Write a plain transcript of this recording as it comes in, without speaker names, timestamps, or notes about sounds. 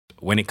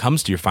when it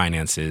comes to your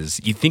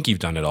finances, you think you've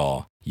done it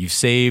all. You've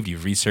saved,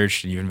 you've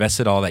researched, and you've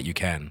invested all that you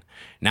can.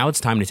 Now it's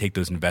time to take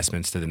those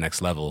investments to the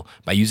next level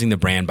by using the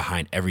brand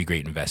behind every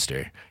great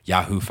investor,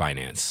 Yahoo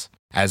Finance.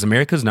 As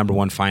America's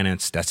 #1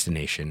 finance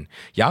destination,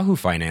 Yahoo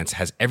Finance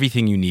has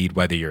everything you need,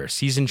 whether you're a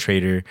seasoned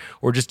trader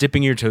or just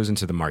dipping your toes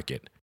into the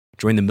market.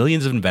 Join the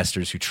millions of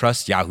investors who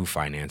trust Yahoo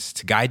Finance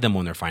to guide them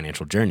on their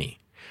financial journey.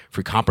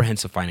 For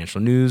comprehensive financial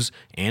news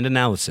and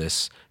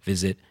analysis,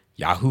 visit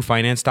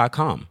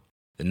yahoofinance.com,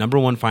 the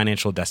 #1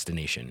 financial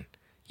destination,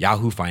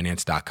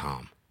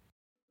 yahoofinance.com.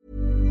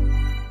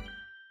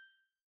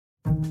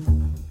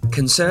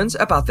 Concerns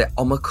about the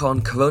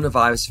Omicron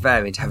coronavirus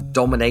variant have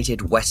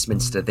dominated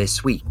Westminster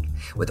this week,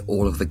 with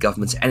all of the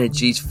government's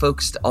energies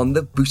focused on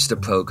the booster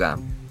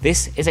programme.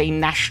 This is a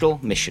national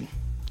mission,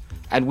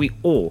 and we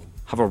all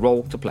have a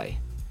role to play.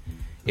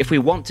 If we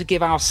want to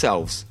give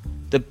ourselves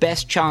the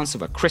best chance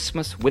of a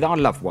Christmas with our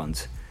loved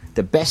ones,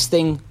 the best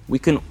thing we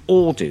can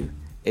all do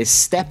is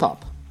step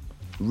up,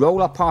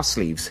 roll up our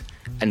sleeves,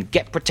 and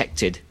get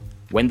protected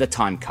when the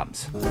time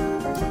comes.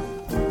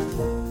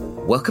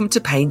 Welcome to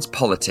Payne's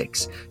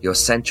Politics, your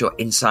essential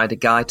insider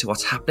guide to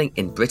what's happening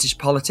in British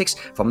politics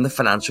from the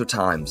Financial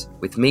Times,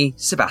 with me,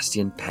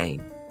 Sebastian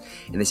Payne.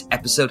 In this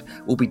episode,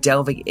 we'll be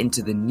delving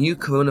into the new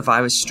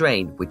coronavirus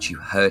strain, which you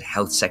heard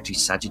Health Secretary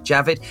Sajid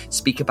Javid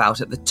speak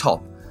about at the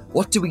top.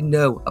 What do we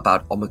know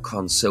about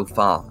Omicron so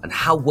far, and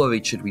how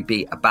worried should we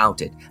be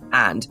about it?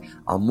 And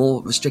are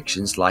more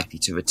restrictions likely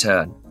to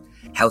return?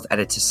 Health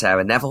editor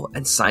Sarah Neville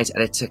and science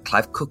editor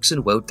Clive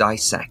Cookson will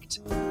dissect.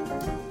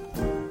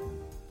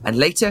 And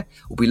later,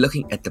 we'll be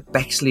looking at the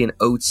Bexley and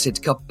Ode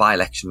Sidcup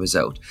by-election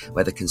result,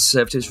 where the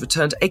Conservatives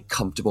returned a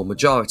comfortable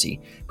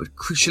majority. But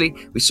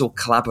crucially, we saw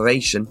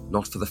collaboration,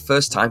 not for the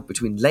first time,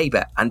 between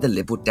Labour and the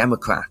Liberal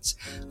Democrats.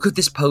 Could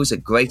this pose a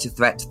greater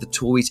threat to the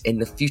Tories in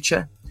the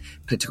future?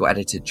 Political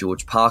editor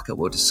George Parker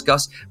will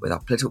discuss with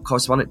our political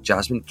correspondent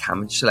Jasmine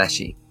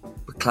Cameron-Shaleshi.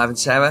 But Clive and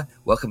Sarah,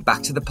 welcome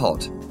back to the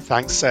pod.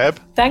 Thanks, Seb.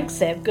 Thanks,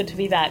 Seb. Good to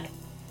be back.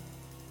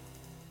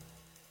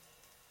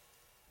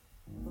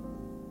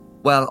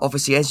 Well,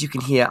 obviously, as you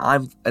can hear,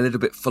 I'm a little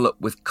bit full up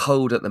with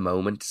cold at the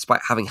moment,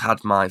 despite having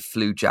had my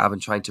flu jab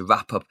and trying to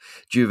wrap up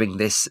during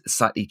this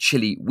slightly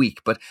chilly week.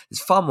 But there's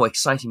far more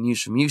exciting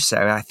news from you,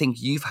 Sarah. I think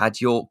you've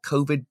had your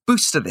COVID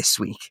booster this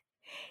week.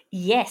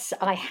 Yes,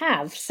 I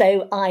have.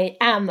 So I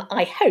am,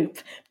 I hope,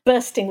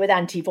 bursting with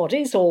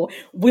antibodies, or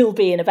will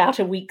be in about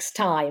a week's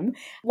time.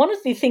 One of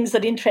the things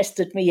that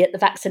interested me at the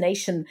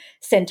vaccination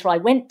centre I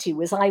went to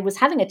was I was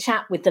having a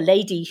chat with the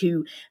lady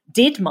who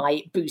did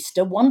my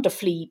booster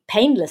wonderfully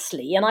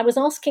painlessly, and I was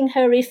asking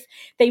her if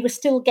they were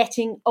still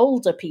getting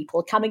older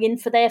people coming in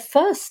for their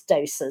first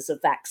doses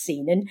of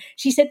vaccine. And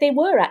she said they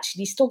were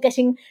actually still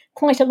getting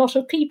quite a lot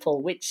of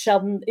people, which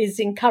is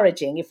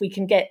encouraging. If we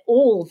can get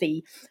all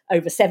the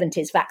over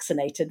 70s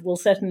vaccinated, we'll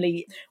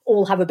certainly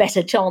all have a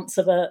better chance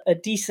of a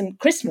decent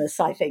Christmas,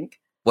 I think.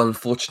 Well,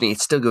 unfortunately,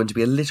 it's still going to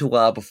be a little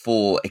while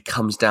before it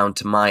comes down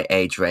to my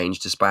age range,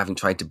 despite having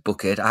tried to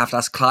book it. I have to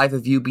ask Clive,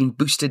 have you been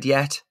boosted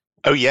yet?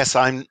 Oh, yes,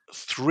 I'm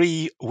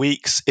 3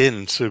 weeks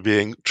into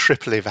being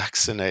triply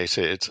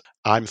vaccinated.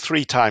 I'm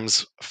 3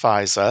 times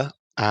Pfizer,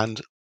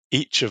 and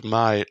each of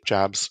my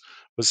jabs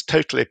was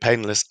totally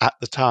painless at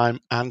the time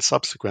and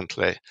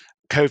subsequently.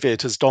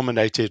 COVID has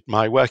dominated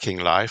my working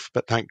life,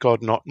 but thank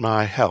God not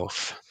my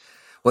health.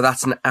 Well,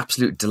 that's an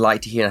absolute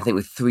delight to hear. And I think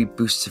with 3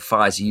 boosts of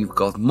Pfizer, you've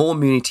got more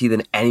immunity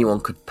than anyone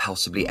could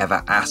possibly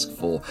ever ask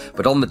for.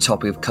 But on the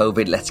topic of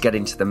COVID, let's get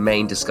into the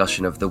main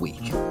discussion of the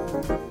week.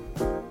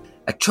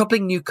 A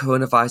troubling new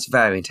coronavirus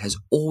variant has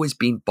always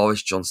been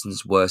Boris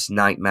Johnson's worst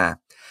nightmare.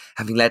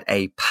 Having led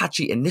a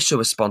patchy initial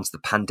response to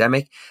the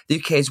pandemic, the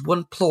UK has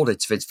won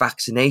plaudits for its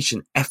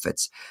vaccination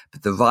efforts,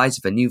 but the rise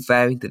of a new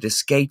variant that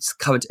escapes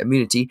current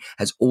immunity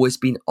has always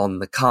been on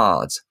the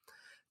cards.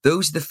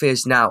 Those are the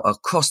fears now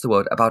across the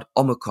world about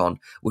Omicron,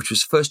 which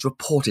was first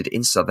reported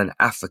in southern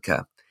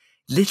Africa.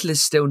 Little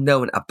is still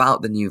known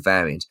about the new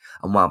variant,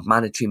 and while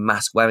mandatory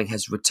mask wearing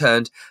has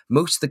returned,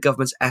 most of the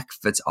government's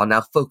efforts are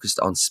now focused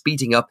on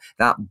speeding up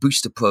that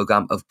booster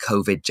programme of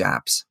COVID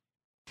jabs.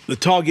 The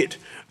target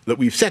that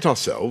we've set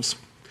ourselves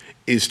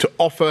is to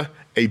offer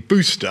a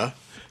booster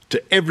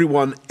to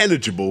everyone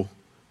eligible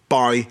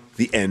by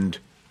the end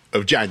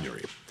of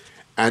January.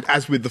 And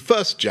as with the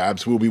first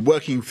jabs, we'll be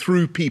working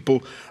through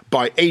people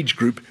by age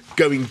group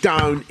going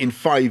down in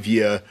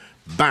 5-year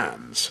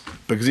bands,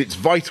 because it's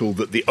vital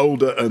that the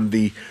older and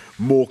the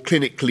more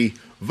clinically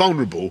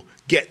vulnerable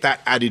get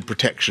that added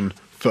protection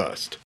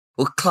first.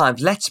 Well, Clive,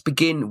 let's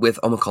begin with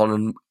Omicron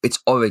and its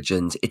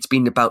origins. It's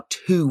been about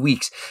 2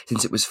 weeks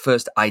since it was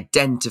first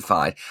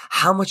identified.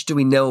 How much do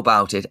we know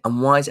about it,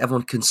 and why is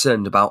everyone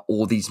concerned about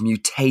all these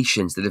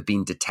mutations that have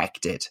been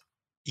detected?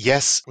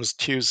 Yes, it was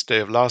Tuesday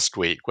of last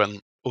week when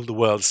all the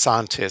world's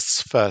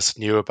scientists first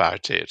knew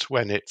about it,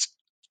 when its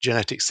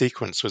genetic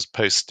sequence was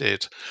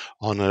posted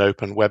on an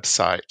open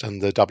website,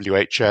 and the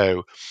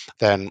WHO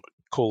then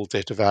called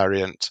it a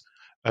variant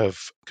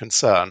of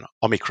concern,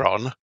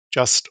 Omicron,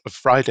 just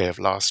Friday of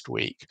last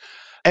week.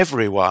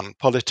 Everyone,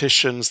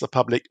 politicians, the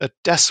public, are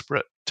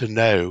desperate to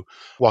know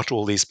what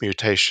all these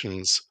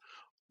mutations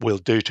will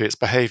do to its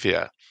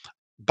behavior.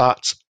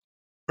 But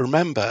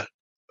remember,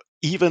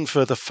 even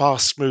for the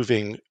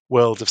fast-moving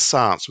world of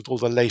science with all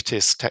the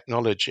latest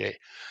technology,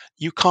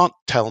 you can't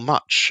tell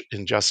much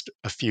in just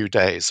a few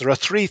days. There are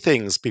three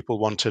things people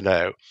want to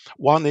know.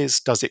 One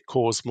is, does it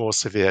cause more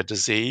severe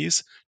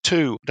disease?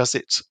 Two, does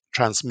it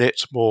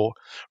transmit more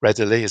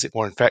readily? Is it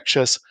more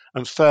infectious?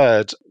 And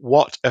third,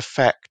 what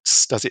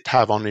effects does it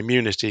have on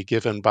immunity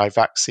given by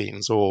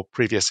vaccines or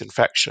previous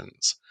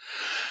infections?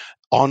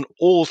 On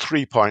all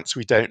 3 points,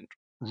 we don't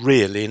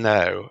really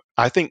know.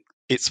 I think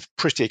it's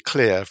pretty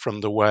clear from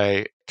the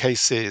way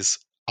cases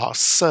are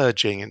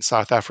surging in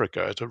South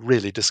Africa at a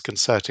really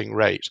disconcerting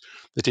rate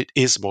that it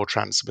is more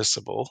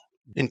transmissible.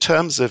 In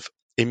terms of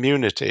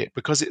immunity,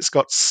 because it's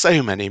got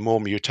so many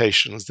more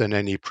mutations than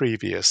any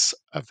previous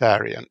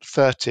variant,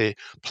 30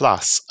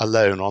 plus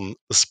alone on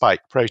the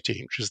spike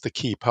protein, which is the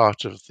key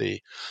part of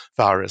the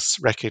virus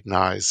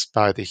recognized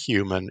by the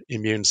human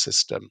immune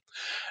system.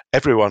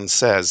 Everyone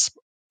says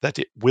that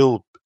it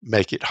will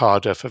make it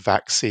harder for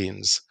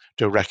vaccines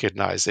to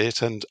recognize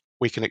it, and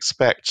we can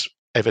expect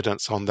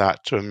evidence on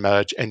that to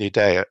emerge any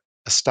day.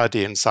 A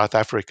study in South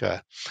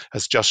Africa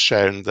has just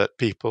shown that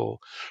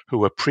people who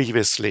were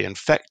previously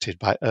infected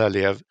by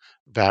earlier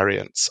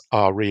variants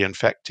are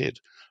reinfected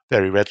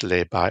very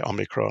readily by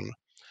Omicron.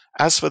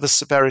 As for the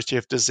severity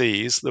of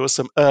disease, there were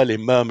some early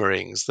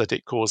murmurings that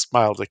it caused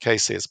milder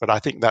cases, but I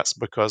think that's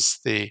because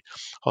the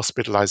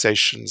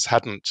hospitalizations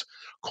hadn't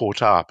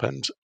caught up.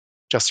 And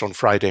just on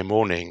Friday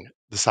morning,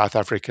 the South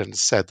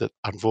Africans said that,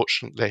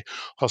 unfortunately,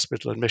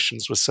 hospital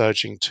admissions were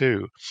surging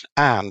too.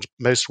 And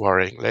most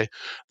worryingly,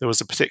 there was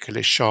a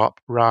particularly sharp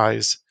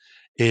rise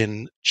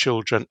in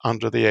children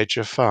under the age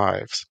of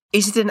 5.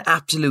 Is it an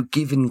absolute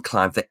given,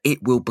 Clive, that it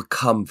will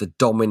become the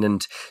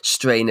dominant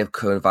strain of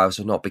coronavirus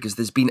or not? Because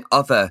there's been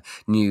other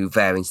new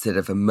variants that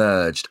have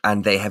emerged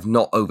and they have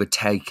not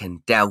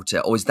overtaken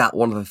Delta. Or is that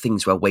one of the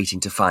things we're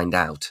waiting to find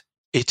out?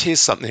 It is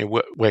something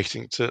we're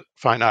waiting to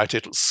find out.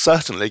 It's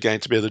certainly going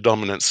to be the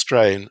dominant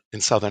strain in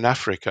southern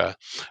Africa.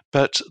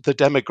 But the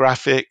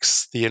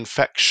demographics, the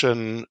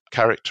infection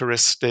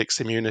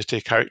characteristics, immunity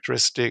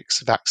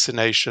characteristics,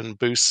 vaccination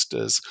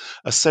boosters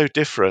are so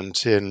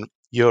different in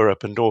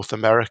Europe and North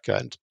America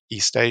and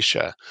East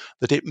Asia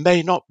that it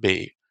may not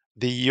be.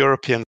 The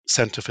European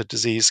Centre for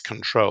Disease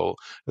Control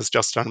has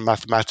just done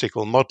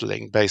mathematical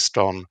modelling based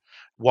on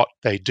what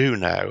they do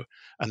know,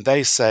 and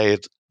they say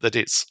that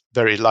it's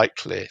very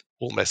likely,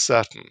 almost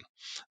certain,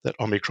 that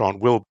Omicron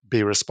will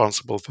be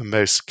responsible for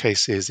most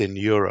cases in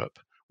Europe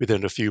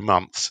within a few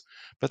months.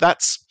 But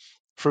that's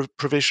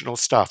provisional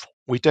stuff.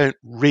 We don't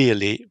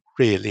really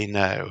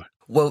know.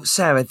 Well,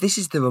 Sarah, this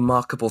is the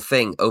remarkable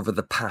thing over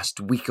the past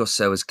week or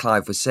so, as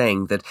Clive was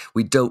saying, that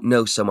we don't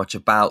know so much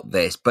about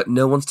this, but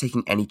no one's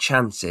taking any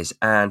chances.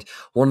 And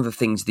one of the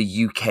things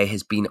the UK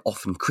has been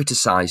often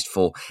criticised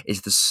for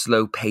is the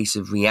slow pace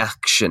of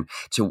reaction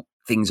to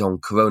things on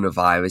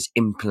coronavirus,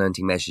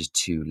 implementing measures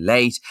too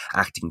late,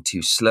 acting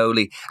too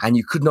slowly. And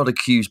you could not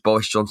accuse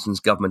Boris Johnson's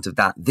government of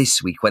that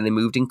this week when they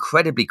moved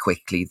incredibly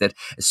quickly, that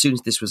as soon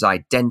as this was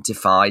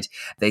identified,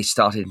 they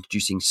started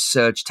introducing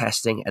surge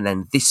testing. And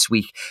then this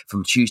week,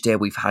 from Tuesday,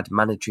 we've had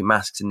mandatory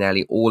masks in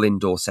nearly all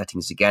indoor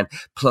settings again,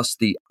 plus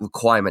the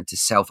requirement to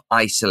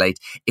self-isolate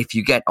if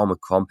you get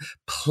Omicron,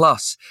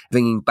 plus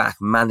bringing back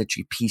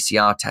mandatory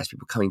PCR tests,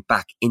 people coming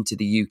back into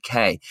the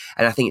UK.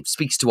 And I think it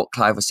speaks to what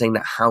Clive was saying,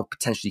 that how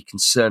potentially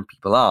concerned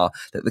people are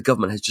that the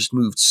government has just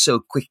moved so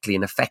quickly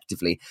and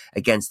effectively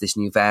against this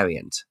new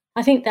variant.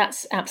 I think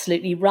that's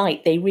absolutely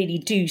right. They really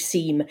do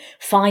seem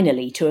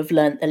finally to have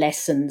learnt the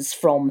lessons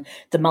from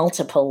the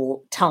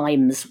multiple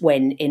times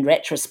when, in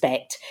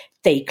retrospect,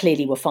 they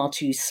clearly were far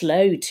too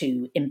slow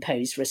to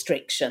impose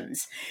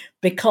restrictions.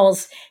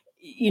 Because,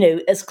 you know,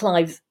 as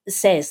Clive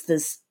says,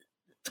 there's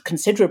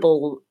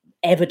considerable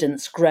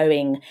evidence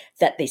growing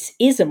that this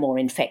is a more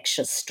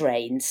infectious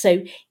strain.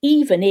 So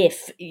even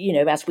if, you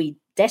know, as we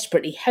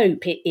desperately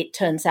hope it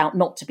turns out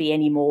not to be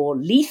any more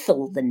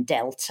lethal than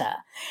Delta,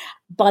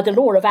 by the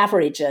law of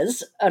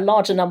averages, a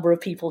larger number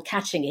of people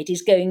catching it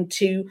is going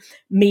to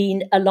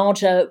mean a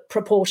larger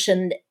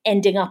proportion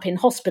ending up in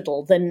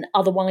hospital than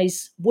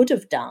otherwise would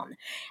have done.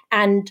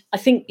 And I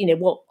think, you know,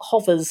 what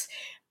hovers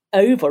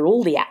over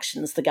all the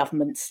actions the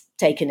government's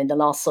taken in the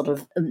last sort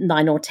of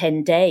 9 or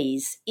 10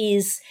 days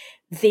is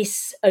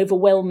this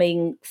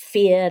overwhelming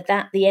fear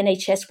that the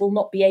NHS will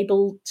not be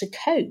able to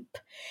cope.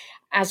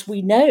 As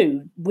we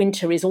know,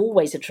 winter is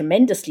always a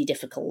tremendously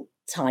difficult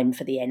time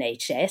for the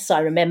NHS. I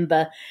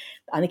remember,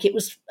 I think it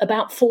was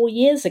about 4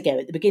 years ago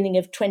at the beginning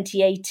of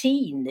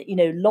 2018, you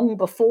know, long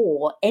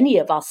before any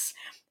of us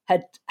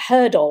had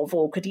heard of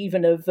or could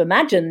even have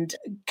imagined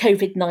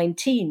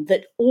COVID-19,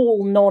 that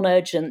all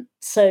non-urgent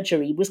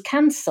surgery was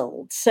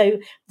cancelled. So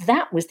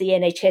that was the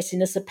NHS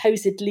in a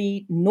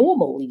supposedly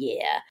normal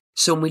year.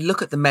 So when we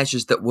look at the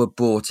measures that were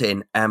brought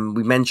in,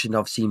 we mentioned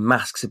obviously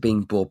masks are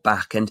being brought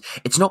back, and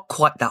it's not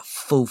quite that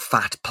full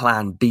fat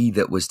plan B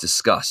that was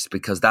discussed,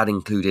 because that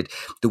included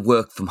the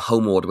work from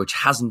home order, which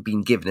hasn't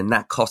been given, and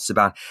that costs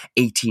about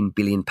 £18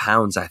 billion,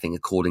 I think,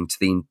 according to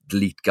the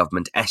elite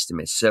government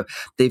estimates. So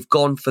they've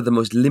gone for the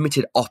most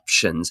limited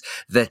options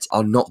that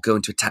are not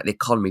going to attack the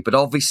economy. But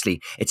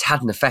obviously it's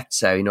had an effect,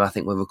 Sarah. I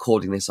think we're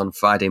recording this on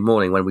Friday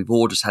morning when we've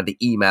all just had the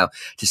email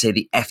to say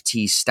the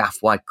FT's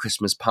staff-wide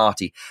Christmas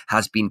party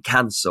has been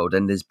cancelled,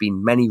 and there's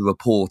been many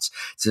reports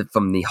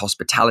from the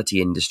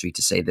hospitality industry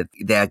to say that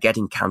they are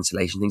getting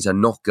cancellation. Things are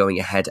not going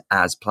ahead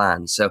as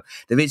planned. So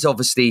there is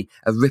obviously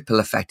a ripple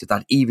effect of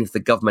that, even if the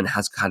government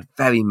has had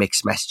very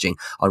mixed messaging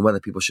on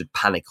whether people should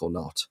panic or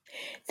not.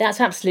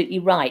 That's absolutely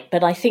right.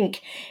 But I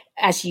think,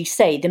 as you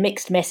say, the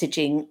mixed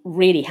messaging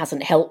really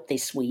hasn't helped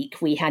this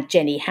week. We had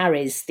Jenny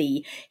Harries,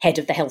 the head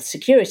of the Health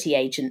Security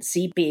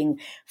Agency, being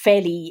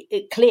fairly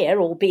clear,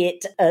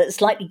 albeit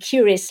slightly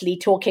curiously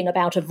talking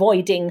about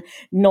avoiding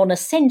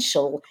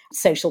non-essential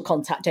social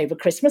contact over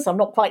Christmas. I'm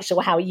not quite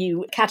sure how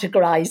you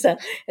categorise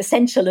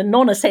essential and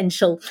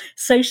non-essential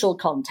social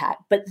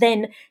contact. But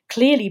then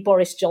clearly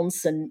Boris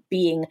Johnson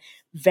being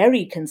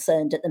very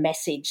concerned at the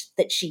message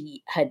that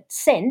she had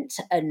sent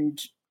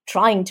and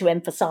trying to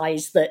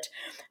emphasise that,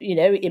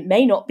 it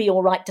may not be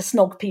all right to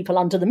snog people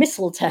under the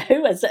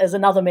mistletoe, as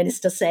another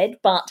minister said,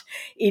 but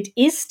it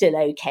is still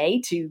okay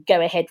to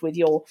go ahead with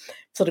your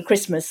sort of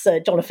Christmas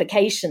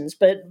jollifications.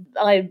 But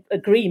I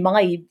agree,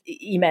 my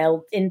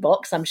email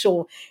inbox, I'm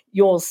sure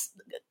yours,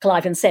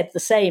 Clive and Seb,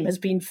 the same, has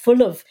been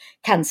full of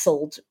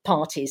cancelled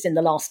parties in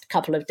the last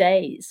couple of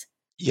days.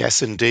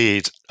 Yes,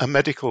 indeed. A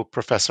medical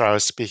professor I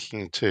was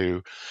speaking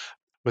to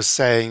was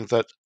saying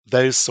that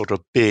those sort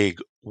of big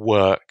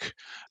work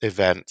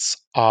events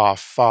are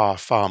far,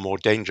 far more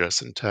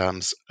dangerous in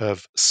terms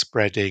of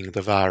spreading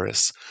the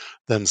virus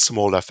than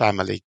smaller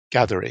family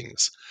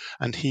gatherings.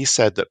 And he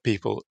said that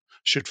people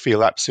should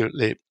feel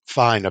absolutely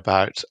fine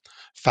about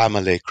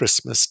family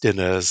Christmas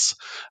dinners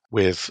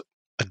with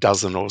a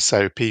dozen or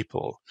so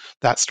people.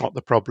 That's not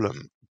the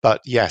problem.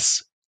 But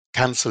yes,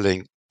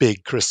 cancelling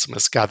big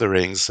Christmas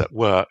gatherings at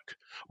work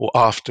or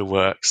after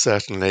work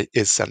certainly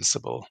is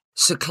sensible.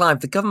 So,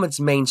 Clive, the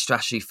government's main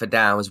strategy for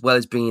now, as well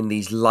as bringing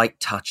these light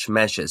touch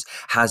measures,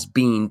 has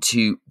been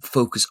to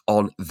focus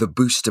on the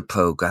booster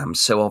program.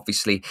 So,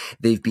 obviously,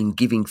 they've been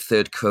giving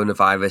third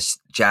coronavirus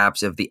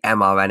jabs of the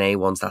mRNA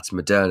ones, that's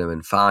Moderna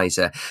and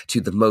Pfizer, to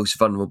the most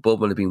vulnerable,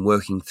 and have been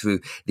working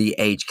through the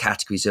age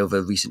categories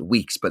over recent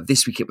weeks. But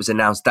this week it was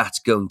announced that's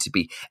going to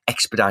be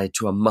expedited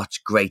to a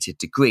much greater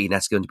degree, and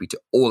that's going to be to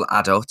all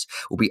adults.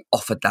 Will be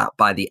offered that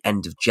by the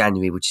end of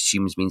January, which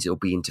assumes means it'll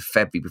be into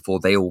February before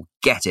they all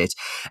get it.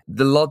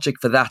 The logic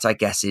for that, I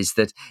guess, is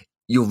that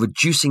you're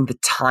reducing the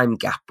time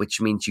gap, which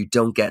means you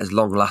don't get as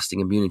long-lasting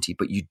immunity,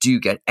 but you do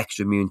get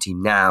extra immunity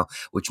now,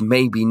 which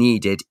may be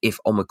needed if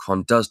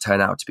Omicron does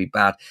turn out to be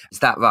bad. Is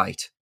that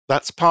right?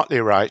 That's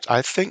partly right.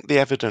 I think the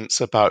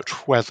evidence about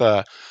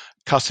whether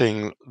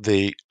cutting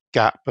the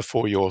gap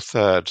before your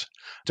third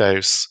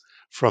dose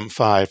from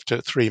 5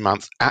 to 3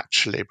 months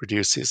actually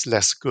produces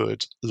less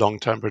good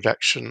long-term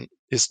protection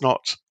is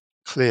not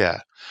clear.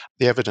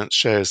 The evidence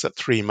shows that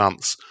 3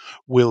 months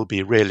will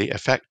be really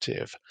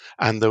effective.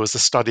 And there was a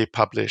study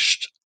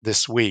published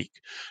this week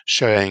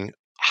showing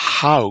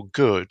how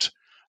good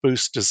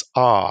boosters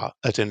are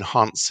at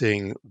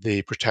enhancing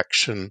the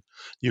protection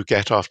you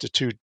get after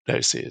 2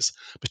 doses,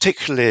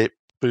 particularly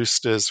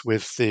boosters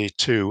with the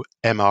 2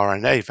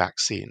 mRNA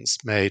vaccines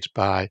made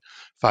by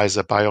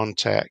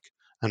Pfizer-BioNTech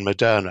and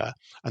Moderna.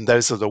 And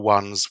those are the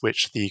ones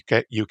which the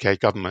UK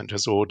government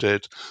has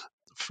ordered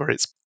for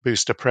its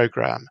booster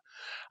program.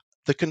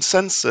 The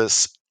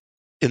consensus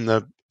in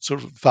the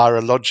sort of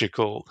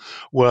virological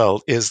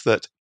world is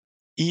that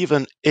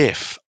even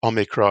if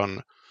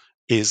Omicron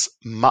is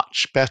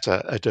much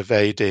better at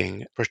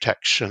evading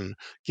protection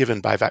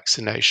given by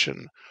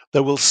vaccination,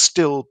 there will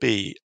still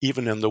be,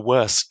 even in the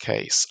worst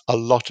case, a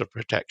lot of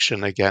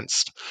protection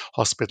against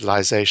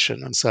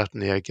hospitalization and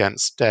certainly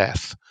against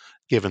death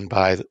given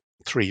by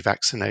 3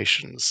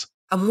 vaccinations.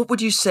 And what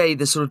would you say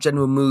the sort of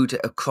general mood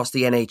across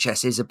the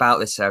NHS is about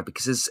this, Sarah?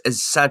 Because as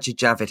Sajid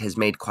Javid has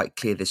made quite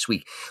clear this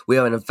week, we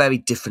are in a very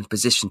different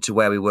position to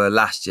where we were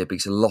last year,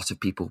 because a lot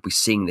of people will be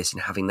seeing this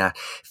and having that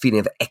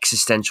feeling of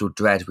existential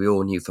dread we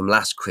all knew from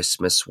last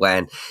Christmas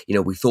when,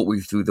 we thought we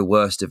were through the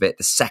worst of it.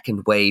 The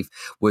second wave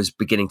was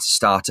beginning to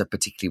start up,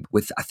 particularly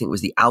with, I think it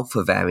was the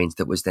Alpha variant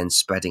that was then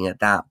spreading at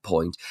that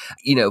point.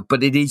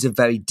 But it is a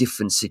very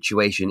different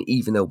situation,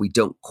 even though we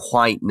don't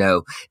quite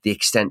know the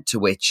extent to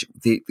which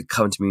the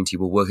current immunity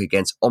will work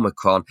against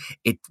Omicron.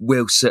 It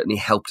will certainly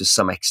help to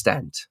some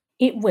extent.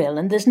 It will,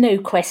 and there's no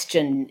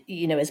question,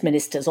 as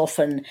ministers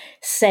often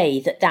say,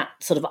 that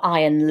sort of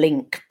iron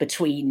link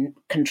between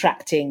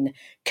contracting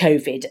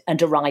COVID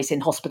and a rise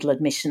in hospital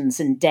admissions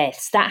and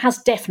deaths, that has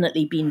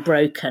definitely been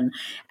broken.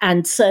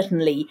 And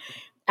certainly,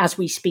 as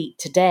we speak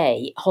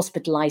today,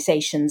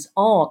 hospitalisations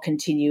are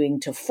continuing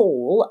to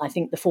fall. I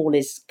think the fall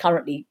is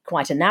currently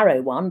quite a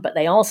narrow one, but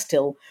they are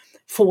still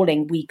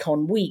falling week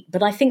on week.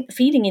 But I think the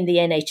feeling in the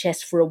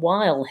NHS for a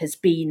while has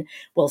been,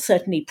 well,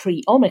 certainly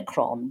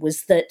pre-Omicron,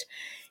 was that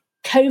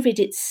COVID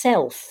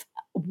itself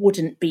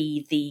wouldn't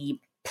be the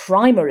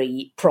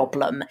primary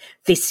problem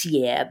this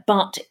year,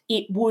 but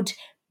it would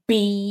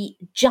be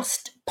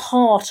just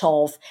part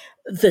of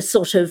the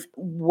sort of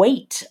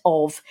weight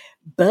of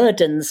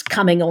burdens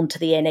coming onto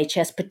the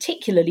NHS,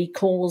 particularly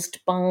caused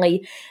by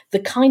the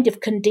kind of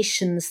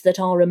conditions that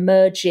are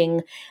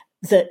emerging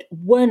that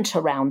weren't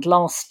around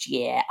last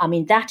year. I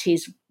mean, that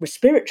is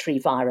respiratory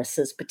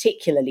viruses,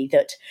 particularly,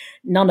 that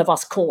none of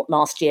us caught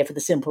last year for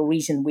the simple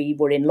reason we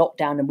were in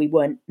lockdown and we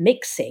weren't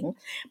mixing.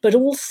 But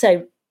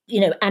also,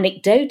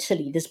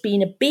 anecdotally, there's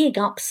been a big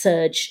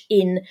upsurge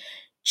in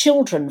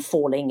children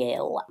falling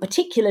ill,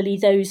 particularly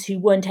those who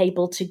weren't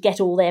able to get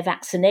all their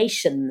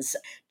vaccinations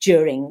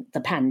during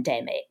the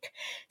pandemic.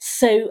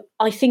 So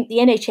I think the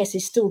NHS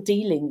is still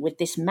dealing with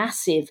this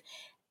massive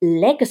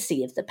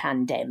legacy of the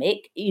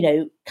pandemic,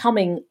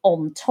 coming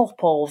on top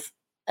of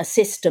a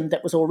system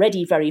that was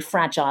already very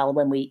fragile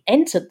when we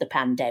entered the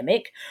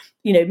pandemic.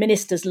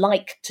 Ministers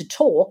like to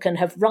talk and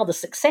have rather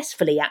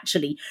successfully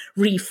actually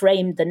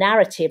reframed the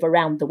narrative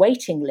around the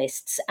waiting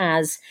lists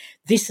as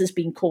this has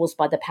been caused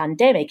by the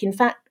pandemic. In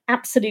fact,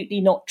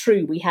 absolutely not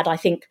true. We had, I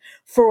think,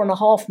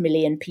 4.5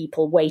 million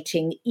people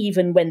waiting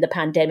even when the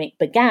pandemic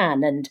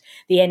began, and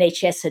the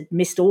NHS had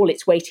missed all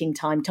its waiting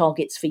time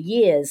targets for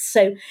years.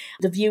 So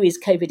the view is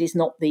COVID is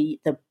not the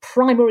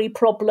primary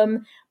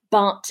problem,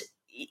 but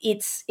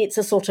it's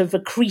a sort of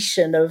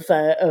accretion of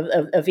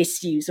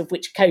issues of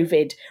which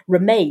COVID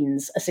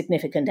remains a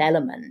significant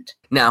element.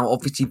 Now,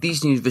 obviously,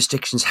 these new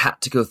restrictions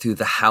had to go through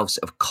the House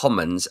of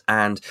Commons,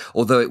 and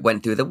although it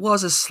went through, there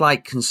was a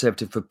slight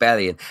Conservative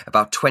rebellion.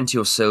 About 20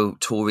 or so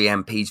Tory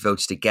MPs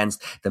voted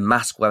against the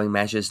mask-wearing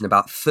measures, and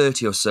about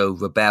 30 or so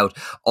rebelled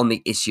on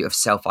the issue of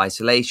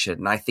self-isolation.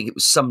 And I think it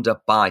was summed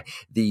up by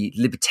the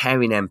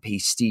Libertarian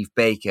MP, Steve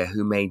Baker,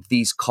 who made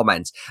these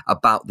comments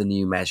about the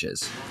new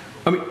measures.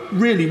 I mean,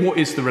 really, what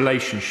is the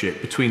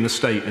relationship between the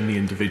state and the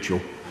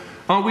individual?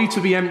 Are we to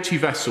be empty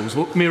vessels,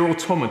 mere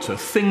automata,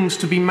 things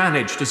to be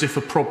managed as if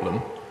a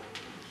problem?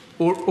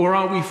 Or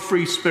are we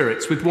free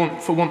spirits with,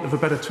 for want of a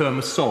better term,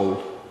 a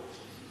soul?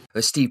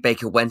 Steve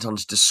Baker went on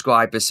to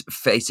describe us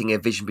facing a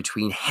vision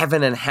between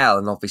heaven and hell,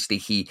 and obviously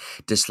he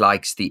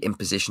dislikes the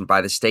imposition by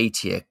the state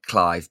here,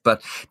 Clive.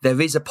 But there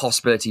is a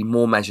possibility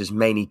more measures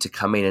may need to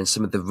come in, and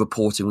some of the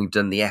reporting we've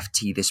done in the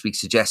FT this week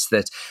suggests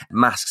that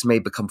masks may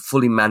become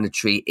fully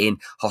mandatory in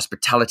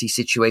hospitality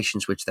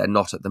situations, which they're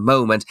not at the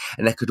moment,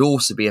 and there could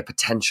also be a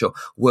potential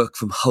work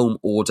from home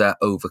order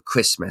over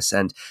Christmas.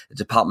 And the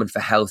Department for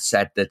Health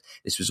said that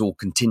this was all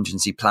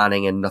contingency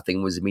planning and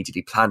nothing was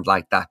immediately planned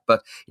like that.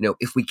 But,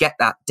 if we get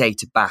that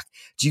data back,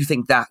 do you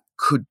think that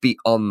could be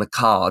on the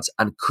cards,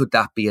 and could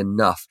that be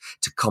enough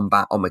to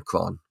combat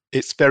Omicron?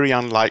 It's very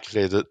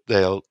unlikely that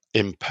they'll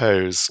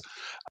impose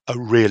a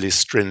really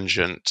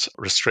stringent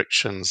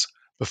restrictions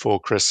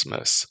before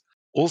Christmas.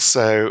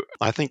 Also,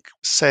 I think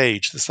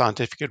SAGE, the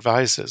scientific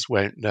advisors,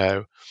 won't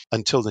know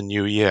until the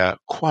new year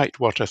quite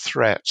what a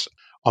threat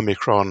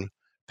Omicron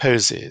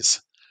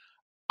poses.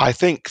 I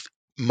think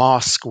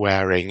mask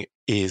wearing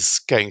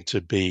is going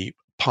to be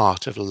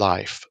part of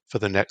life for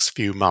the next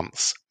few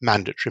months,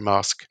 mandatory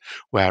mask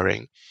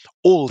wearing.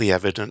 All the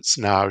evidence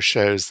now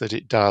shows that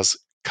it does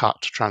cut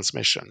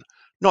transmission,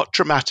 not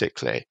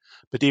dramatically,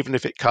 but even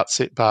if it cuts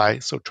it by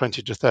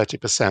 20 to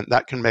 30%,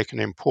 that can make an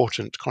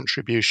important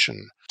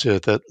contribution to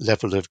the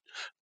level of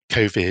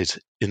COVID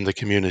in the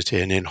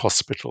community and in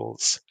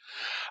hospitals.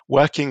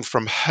 Working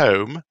from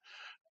home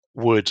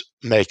would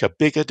make a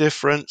bigger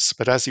difference,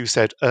 but as you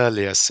said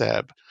earlier,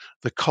 Seb,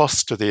 the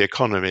cost to the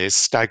economy is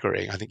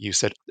staggering. I think you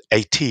said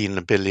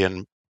 £18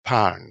 billion.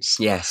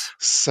 Yes.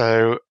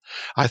 So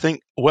I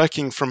think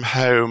working from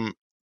home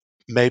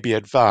may be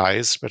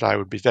advised, but I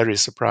would be very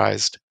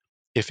surprised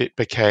if it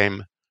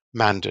became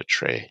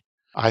mandatory.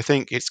 I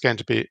think it's going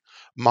to be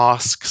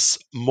masks,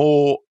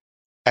 more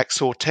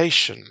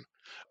exhortation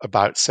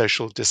about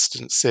social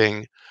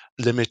distancing,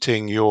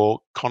 limiting your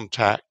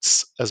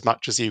contacts as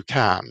much as you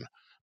can,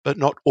 but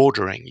not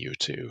ordering you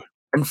to.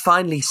 And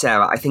finally,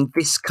 Sarah, I think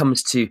this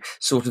comes to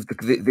sort of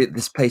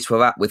this place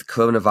we're at with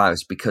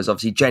coronavirus, because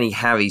obviously Jenny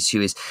Harries,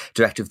 who is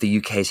director of the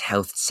UK's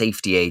Health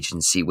Safety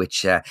Agency,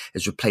 which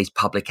has replaced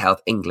Public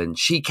Health England,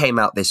 she came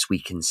out this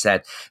week and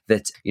said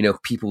that,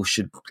 people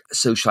should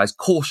socialise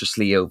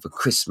cautiously over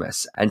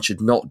Christmas and should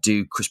not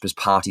do Christmas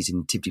parties in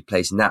Nativity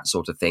Place and that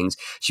sort of things.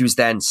 She was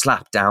then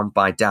slapped down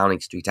by Downing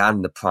Street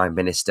and the Prime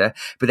Minister.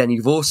 But then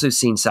you've also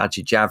seen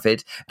Sajid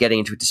Javid getting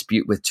into a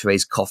dispute with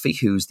Therese Coffey,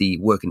 who's the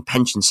Work and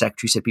Pension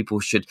Secretary, said people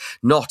should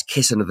not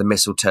kiss under the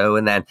mistletoe.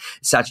 And then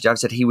Sajid Javid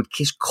said he would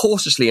kiss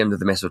cautiously under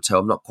the mistletoe.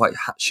 I'm not quite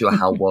sure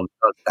how one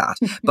does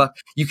that. But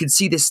you can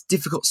see this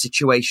difficult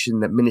situation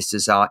that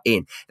ministers are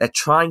in. They're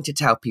trying to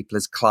tell people,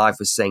 as Clive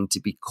was saying, to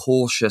be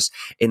cautious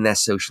in their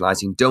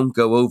socialising, don't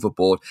go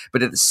overboard.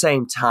 But at the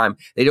same time,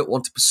 they don't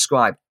want to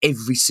prescribe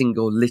every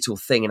single little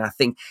thing. And I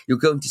think you're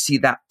going to see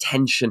that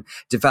tension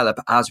develop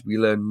as we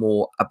learn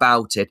more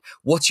about it.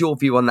 What's your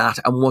view on that?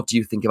 And what do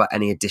you think about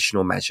any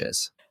additional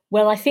measures?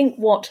 Well, I think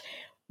what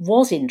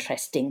was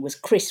interesting was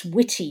Chris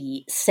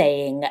Whitty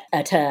saying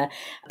at a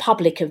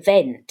public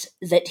event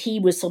that he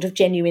was sort of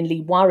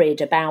genuinely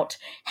worried about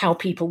how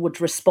people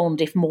would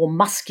respond if more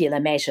muscular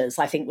measures,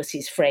 I think was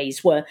his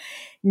phrase, were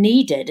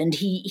needed. And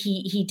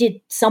he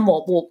did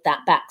somewhat walk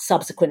that back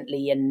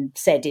subsequently and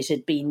said it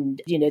had been,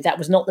 that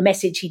was not the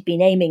message he'd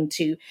been aiming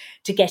to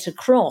get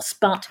across.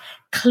 But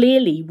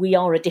clearly we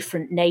are a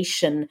different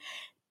nation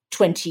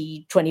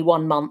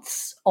 21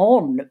 months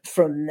on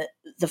from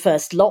the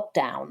first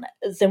lockdown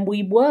than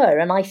we were.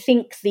 And I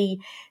think the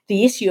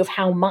issue of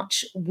how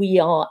much we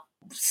are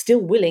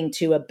still willing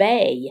to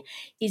obey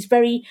is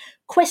very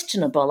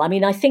questionable. I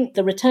mean, I think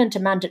the return to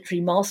mandatory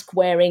mask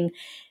wearing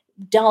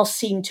does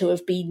seem to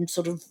have been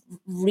sort of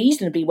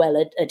reasonably well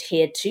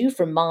adhered to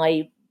from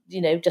my,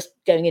 just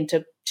going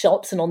into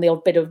shops and on the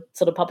odd bit of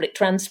sort of public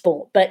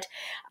transport. But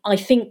I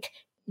think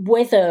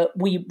whether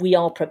we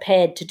are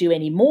prepared to do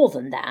any more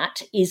than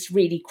that is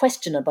really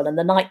questionable. And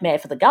the nightmare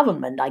for the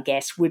government, I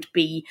guess, would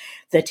be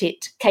that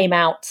it came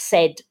out,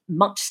 said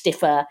much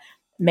stiffer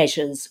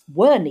measures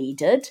were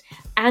needed,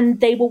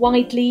 and they were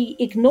widely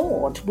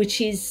ignored,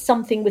 which is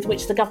something with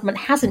which the government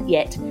hasn't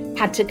yet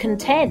had to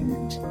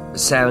contend.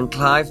 Sarah and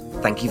Clive,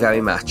 thank you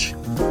very much.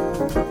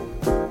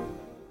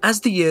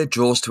 As the year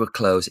draws to a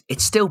close,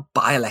 it's still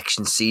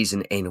by-election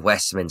season in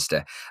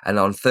Westminster, and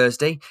on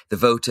Thursday, the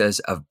voters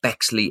of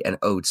Bexley and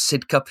Old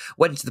Sidcup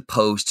went to the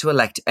polls to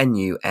elect a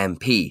new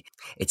MP.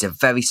 It's a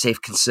very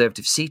safe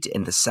Conservative seat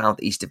in the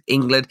southeast of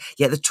England,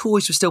 yet the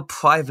Tories were still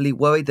privately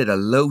worried that a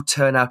low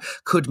turnout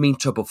could mean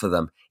trouble for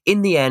them.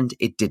 In the end,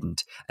 it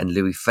didn't, and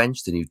Louis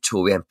French, the new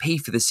Tory MP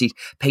for the seat,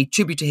 paid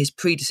tribute to his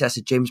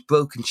predecessor James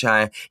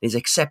Brokenshire in his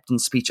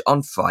acceptance speech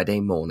on Friday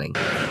morning.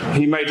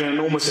 He made an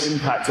enormous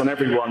impact on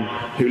everyone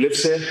who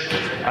lives here,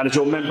 and as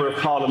your Member of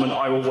Parliament,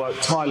 I will work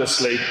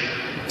tirelessly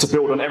to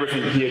build on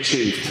everything he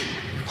achieved.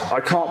 I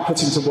can't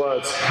put into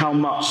words how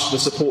much the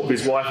support of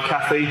his wife,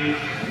 Cathy,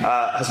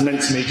 has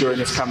meant to me during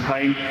this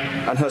campaign,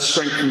 and her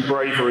strength and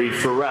bravery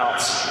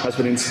throughout has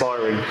been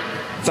inspiring.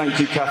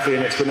 Thank you, Cathy,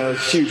 and it's been a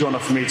huge honour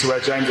for me to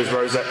wear James's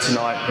rosette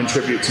tonight in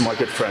tribute to my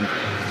good friend.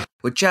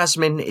 Well,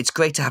 Jasmine, it's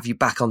great to have you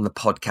back on the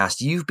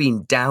podcast. You've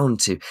been down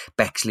to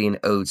Bexley and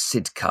Old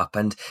Sidcup,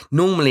 and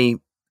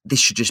normally this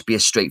should just be a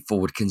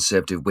straightforward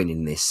Conservative win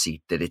in this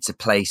seat, that it's a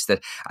place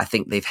that I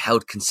think they've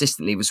held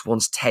consistently. It was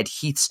once Ted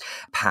Heath's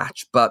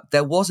patch, but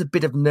there was a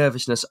bit of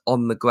nervousness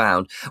on the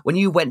ground. When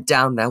you went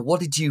down there, what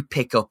did you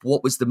pick up?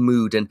 What was the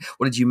mood and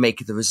what did you make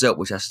of the result,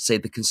 which I should say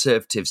the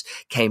Conservatives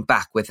came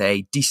back with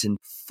a decent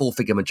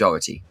four-figure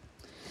majority?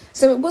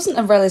 So it wasn't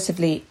a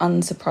relatively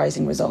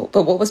unsurprising result,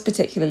 but what was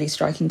particularly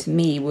striking to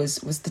me was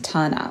the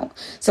turnout.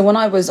 So when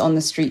I was on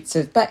the streets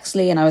of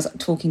Bexley and I was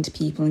talking to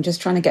people and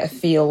just trying to get a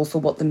feel for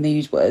what the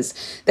mood was,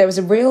 there was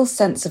a real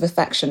sense of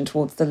affection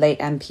towards the late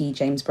MP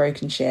James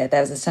Brokenshire.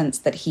 There was a sense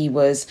that he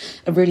was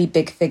a really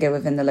big figure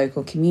within the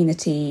local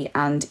community,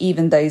 and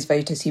even those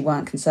voters who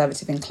weren't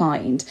Conservative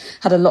inclined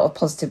had a lot of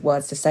positive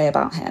words to say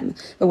about him.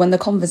 But when the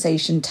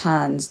conversation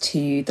turns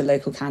to the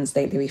local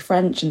candidate Louis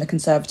French and the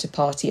Conservative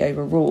Party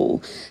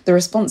overall, the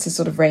responses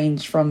sort of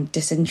ranged from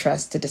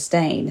disinterest to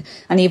disdain.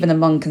 And even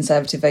among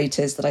Conservative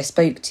voters that I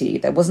spoke to,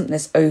 there wasn't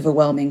this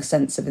overwhelming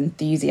sense of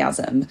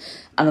enthusiasm.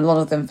 And a lot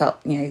of them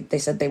felt, they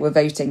said they were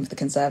voting for the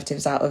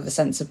Conservatives out of a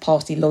sense of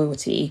party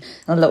loyalty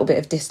and a little bit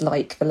of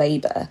dislike for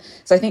Labour.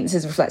 So I think this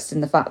is reflected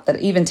in the fact that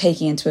even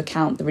taking into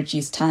account the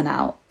reduced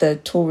turnout, the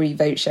Tory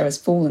vote share has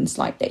fallen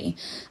slightly.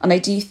 And I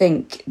do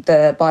think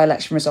the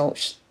by-election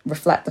results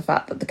reflect the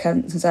fact that the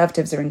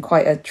Conservatives are in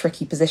quite a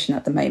tricky position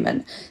at the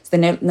moment. So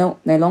they no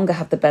longer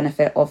have the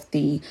benefit of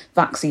the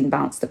vaccine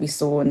bounce that we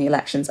saw in the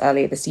elections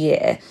earlier this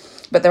year,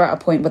 but they're at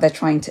a point where they're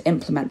trying to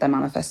implement their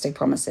manifesto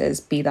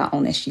promises, be that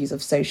on issues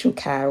of social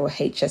care or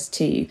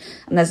HS2.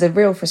 And there's a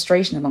real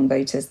frustration among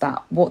voters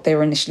that what they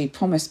were initially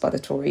promised by the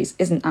Tories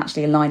isn't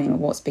actually aligning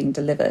with what's being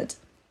delivered.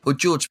 Well,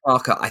 George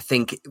Parker, I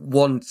think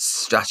one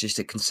strategist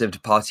at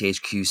Conservative Party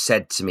HQ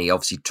said to me,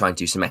 obviously trying to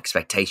do some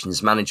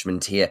expectations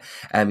management here,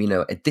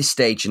 at this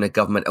stage in a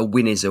government, a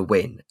win is a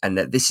win. And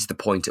that this is the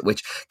point at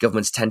which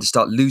governments tend to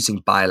start losing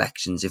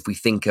by-elections. If we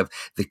think of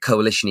the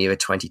coalition era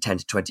 2010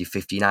 to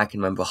 2015, I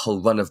can remember a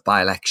whole run of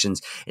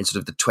by-elections in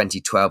sort of the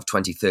 2012,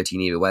 2013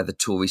 era where the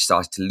Tories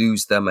started to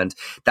lose them. And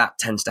that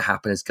tends to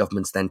happen as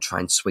governments then try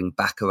and swing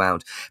back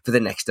around for the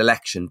next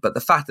election. But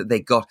the fact that they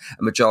got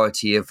a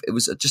majority of, it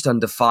was just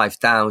under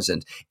 5,000,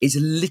 is a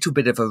little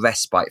bit of a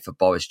respite for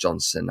Boris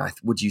Johnson,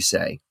 would you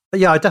say?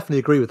 Yeah, I definitely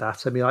agree with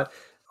that. I mean, I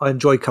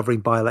enjoy covering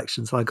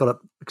by-elections, and I got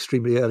up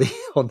extremely early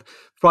on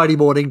Friday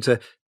morning to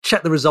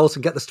check the result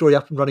and get the story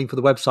up and running for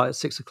the website at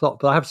 6 o'clock.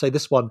 But I have to say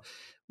this one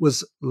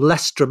was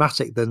less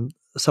dramatic than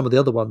some of the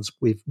other ones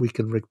we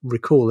can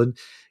recall. And,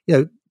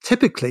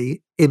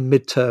 typically in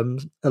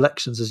midterm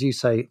elections, as you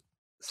say,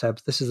 Seb,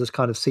 this is the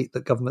kind of seat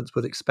that governments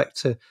would expect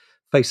to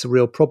face a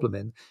real problem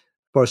in.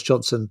 Boris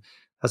Johnson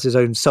has his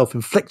own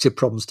self-inflicted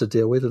problems to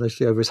deal with,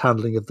 initially over his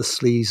handling of the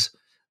Sleaze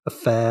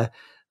affair,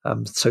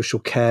 social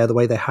care, the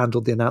way they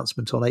handled the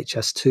announcement on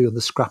HS2 and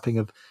the scrapping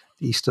of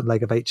the eastern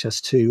leg of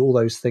HS2, all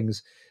those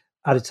things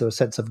added to a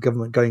sense of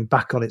government going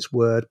back on its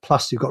word.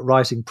 Plus, you've got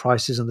rising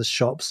prices in the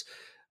shops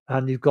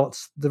and you've got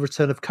the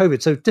return of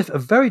COVID. So a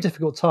very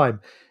difficult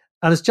time.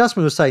 And as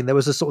Jasmine was saying, there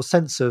was a sort of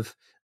sense of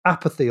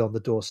apathy on the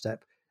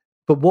doorstep.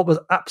 But what was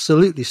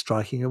absolutely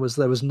striking was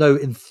there was no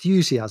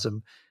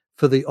enthusiasm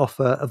for the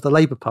offer of the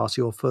Labour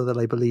Party or for the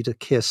Labour leader,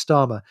 Keir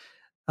Starmer.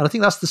 And I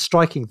think that's the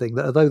striking thing,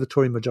 that although the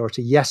Tory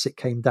majority, yes, it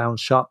came down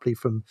sharply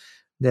from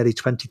nearly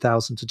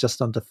 20,000 to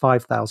just under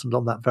 5,000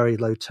 on that very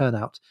low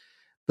turnout,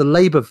 the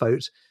Labour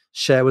vote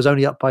share was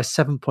only up by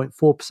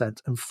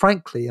 7.4%. And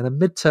frankly, in a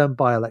midterm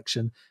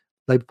by-election,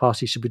 Labour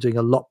Party should be doing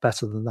a lot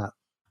better than that.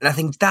 And I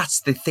think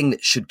that's the thing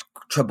that should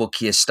trouble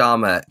Keir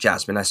Starmer,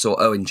 Jasmine. I saw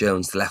Owen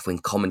Jones, the left-wing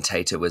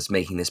commentator, was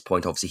making this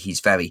point. Obviously,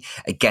 he's very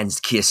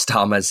against Keir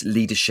Starmer's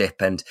leadership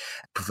and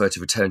prefer to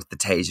return to the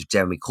days of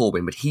Jeremy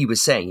Corbyn. But he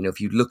was saying,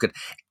 if you look at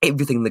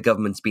everything the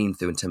government's been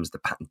through in terms of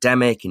the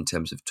pandemic, in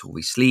terms of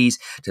Tory sleaze,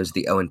 in terms of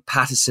the Owen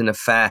Paterson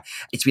affair,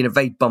 it's been a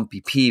very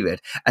bumpy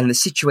period. And the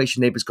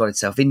situation Labour's got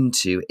itself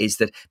into is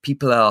that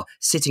people are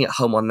sitting at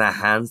home on their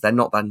hands. They're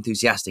not that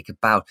enthusiastic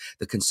about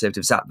the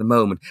Conservatives at the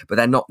moment, but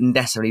they're not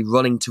necessarily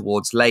running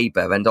towards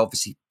Labour. And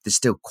obviously, there's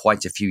still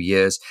quite a few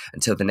years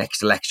until the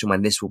next election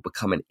when this will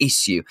become an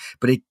issue.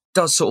 But it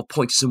does sort of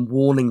point to some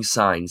warning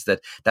signs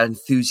that that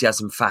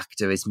enthusiasm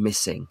factor is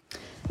missing.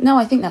 No,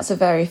 I think that's a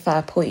very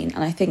fair point.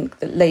 And I think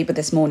that Labour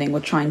this morning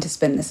were trying to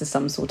spin this as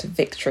some sort of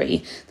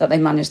victory, that they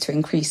managed to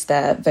increase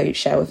their vote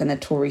share within a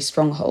Tory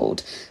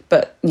stronghold.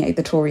 But,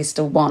 the Tories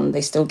still won.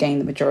 They still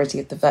gained the majority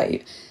of the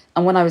vote.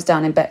 And when I was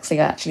down in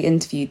Bexley, I actually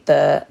interviewed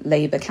the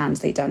Labour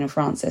candidate, Daniel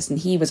Francis, and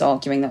he was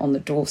arguing that on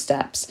the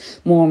doorsteps,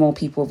 more and more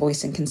people were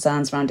voicing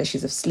concerns around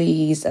issues of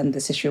sleaze and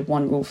this issue of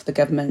one rule for the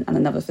government and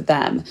another for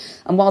them.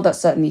 And while that's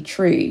certainly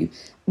true,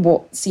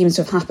 what seems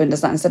to have happened is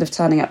that instead of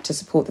turning up to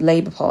support the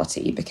Labour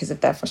Party because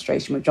of their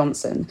frustration with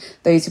Johnson,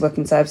 those who were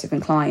Conservative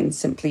inclined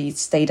simply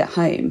stayed at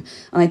home.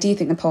 And I do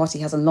think the party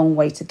has a long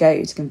way to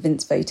go to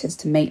convince voters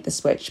to make the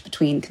switch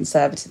between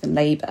Conservative and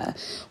Labour.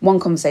 One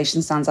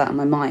conversation stands out in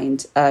my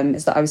mind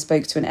is that I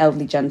spoke to an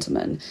elderly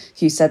gentleman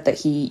who said that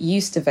he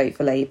used to vote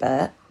for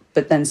Labour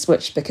but then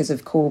switched because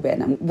of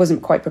Corbyn and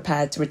wasn't quite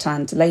prepared to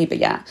return to Labour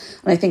yet.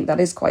 And I think that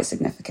is quite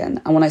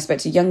significant. And when I spoke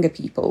to younger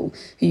people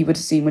who you would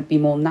assume would be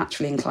more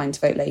naturally inclined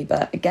to vote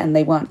Labour, again,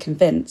 they weren't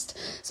convinced.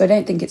 So I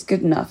don't think it's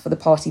good enough for the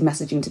party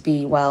messaging to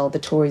be, well, the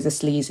Tories are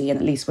sleazy and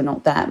at least we're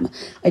not them.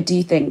 I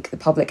do think the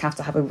public have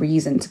to have a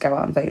reason to go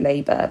out and vote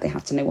Labour. They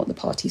have to know what the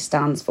party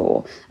stands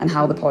for and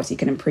how the party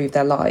can improve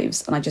their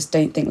lives. And I just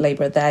don't think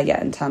Labour are there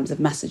yet in terms of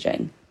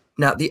messaging.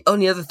 Now, the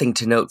only other thing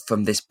to note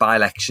from this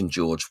by-election,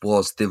 George,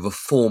 was the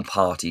Reform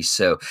Party.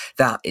 So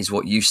that is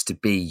what used to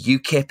be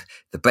UKIP,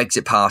 the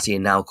Brexit Party,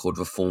 and now called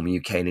Reform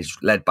UK, and is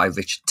led by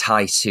Richard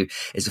Tice, who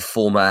is a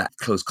former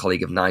close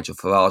colleague of Nigel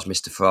Farage.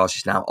 Mr. Farage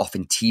is now off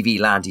in TV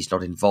land. He's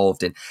not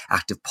involved in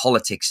active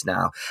politics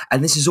now.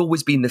 And this has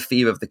always been the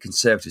fear of the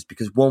Conservatives,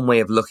 because one way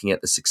of looking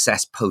at the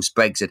success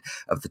post-Brexit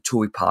of the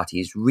Tory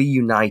Party is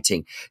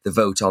reuniting the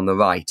vote on the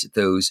right.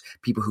 Those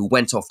people who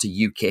went off to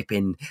UKIP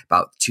in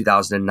about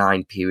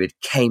 2009 period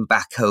came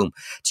back home,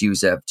 to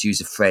use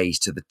a phrase,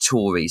 to the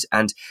Tories.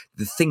 And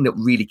the thing that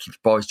really keeps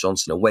Boris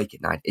Johnson awake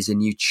at night is a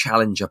new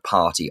challenger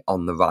party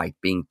on the right,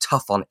 being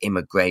tough on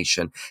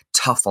immigration,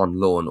 tough on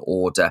law and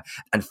order,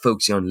 and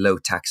focusing on low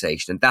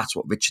taxation. And that's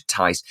what Richard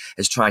Tice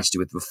has tried to do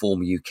with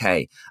Reform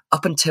UK.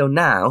 Up until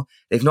now,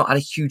 they've not had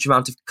a huge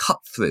amount of cut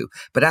through,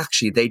 but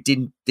actually they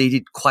did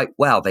quite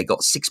well. They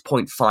got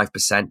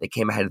 6.5%. They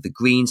came ahead of the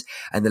Greens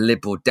and the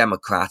Liberal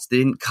Democrats. They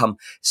didn't come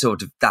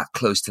sort of that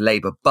close to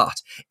Labour.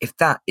 But if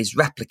that is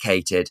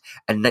replicated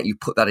and that you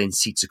put that in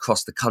seats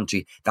across the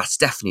country, that's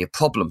definitely a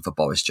problem for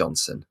Boris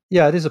Johnson.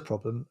 Yeah, it is a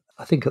problem.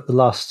 I think at the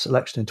last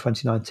election in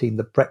 2019,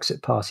 the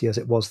Brexit Party, as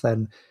it was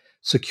then,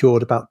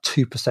 secured about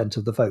 2%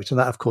 of the vote. And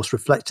that, of course,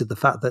 reflected the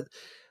fact that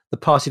the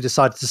party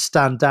decided to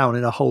stand down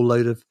in a whole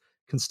load of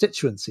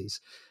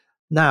constituencies.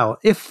 Now,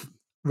 if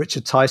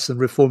Richard Tice and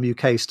Reform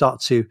UK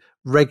start to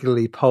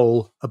regularly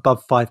poll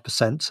above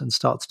 5% and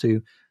start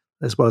to,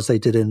 as well as they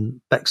did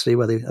in Bexley,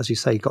 where they, as you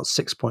say, got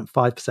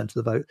 6.5% of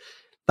the vote,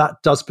 that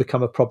does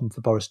become a problem for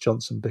Boris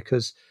Johnson,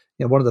 because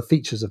one of the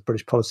features of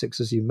British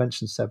politics, as you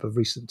mentioned, Seb, of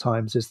recent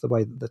times, is the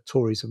way that the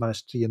Tories have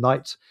managed to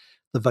unite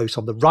the vote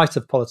on the right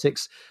of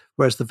politics,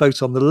 whereas the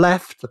vote on the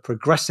left, the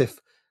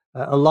progressive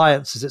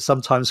alliance, as it's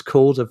sometimes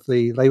called, of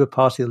the Labour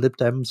Party, the Lib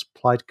Dems,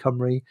 Plaid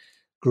Cymru,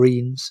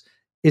 Greens,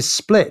 is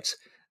split.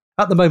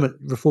 At the moment,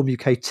 Reform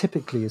UK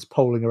typically is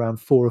polling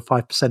around 4 or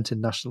 5% in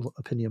national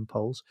opinion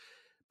polls,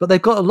 but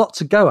they've got a lot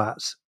to go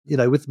at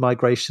with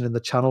migration in the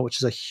Channel, which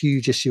is a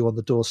huge issue on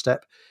the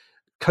doorstep,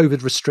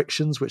 COVID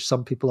restrictions, which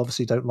some people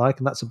obviously don't like,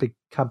 and that's a big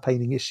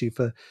campaigning issue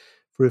for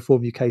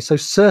Reform UK. So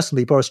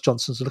certainly Boris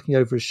Johnson's looking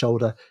over his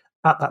shoulder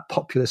at that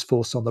populist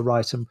force on the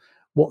right and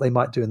what they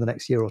might do in the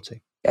next year or two.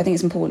 I think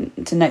it's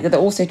important to note that they're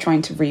also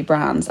trying to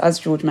rebrand. As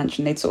George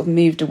mentioned, they'd sort of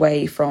moved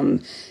away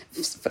from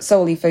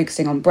solely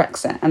focusing on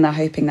Brexit, and they're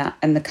hoping that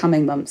in the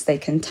coming months they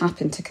can tap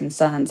into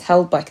concerns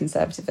held by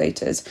Conservative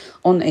voters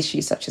on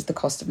issues such as the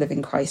cost of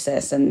living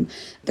crisis and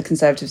the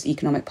Conservatives'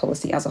 economic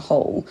policy as a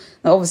whole.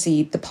 Now,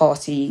 obviously, the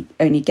party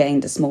only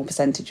gained a small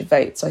percentage of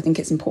votes, so I think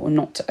it's important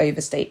not to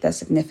overstate their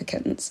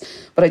significance.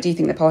 But I do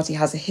think the party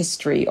has a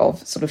history of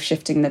sort of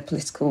shifting the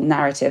political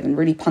narrative and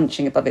really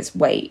punching above its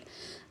weight.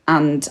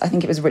 And I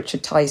think it was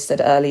Richard Tice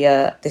said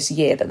earlier this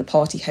year that the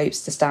party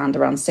hopes to stand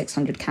around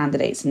 600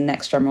 candidates in the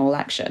next general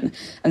election.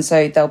 And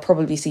so they'll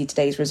probably see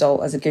today's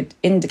result as a good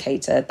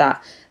indicator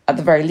that, at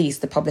the very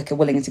least, the public are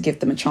willing to give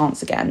them a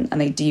chance again.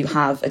 And they do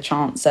have a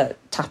chance at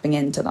tapping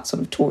into that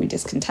sort of Tory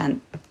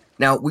discontent.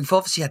 Now, we've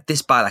obviously had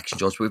this by-election,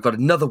 George, but we've got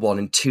another one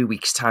in 2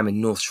 weeks' time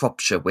in North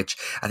Shropshire, which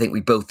I think we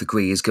both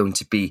agree is going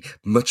to be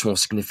much more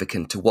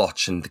significant to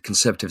watch, and the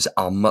Conservatives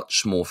are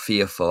much more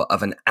fearful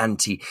of an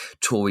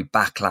anti-Tory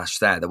backlash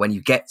there, that when you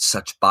get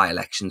such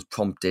by-elections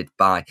prompted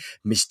by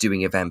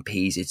misdoing of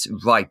MPs, it's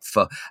ripe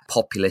for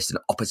populist and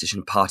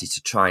opposition parties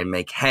to try and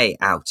make hay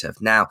out of.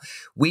 Now,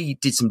 we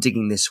did some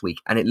digging this week,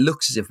 and it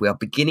looks as if we are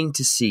beginning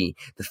to see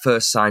the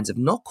first signs of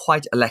not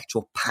quite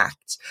electoral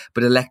pacts,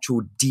 but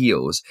electoral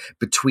deals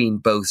between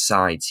both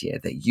sides here,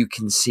 that you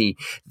can see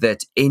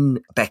that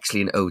in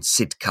Bexley and Old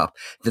Sidcup,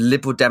 the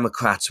Liberal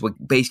Democrats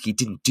basically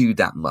didn't do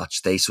that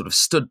much. They sort of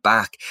stood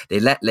back,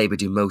 they let Labour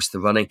do most of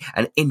the running,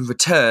 and in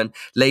return,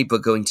 Labour are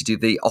going to do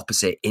the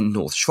opposite in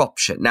North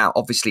Shropshire. Now,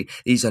 obviously,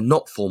 these are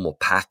not formal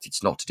pacts.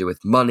 It's not to do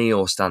with money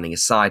or standing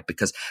aside,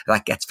 because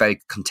that gets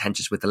very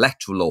contentious with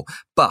electoral law.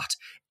 But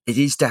it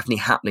is definitely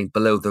happening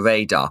below the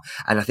radar.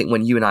 And I think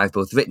when you and I have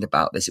both written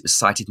about this, it was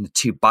cited in the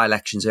two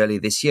by-elections earlier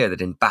this year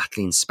that in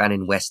Batley and Spen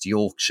in West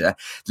Yorkshire,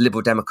 the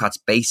Liberal Democrats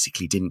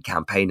basically didn't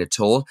campaign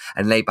at all,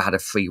 and Labour had a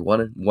free one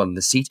and won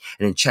the seat.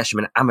 And in Chesham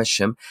and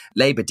Amersham,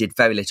 Labour did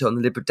very little and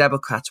the Liberal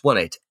Democrats won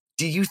it.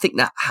 Do you think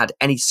that had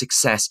any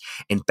success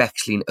in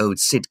Bexley and Old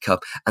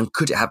Sidcup, and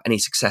could it have any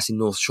success in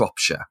North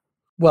Shropshire?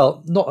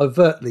 Well, not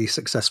overtly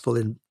successful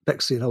in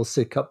Bexley and Old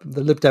Sidcup.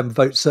 The Lib Dem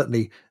vote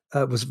certainly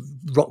was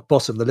rock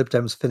bottom. The Lib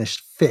Dems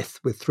finished fifth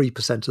with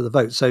 3% of the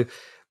vote. So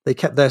they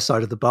kept their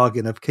side of the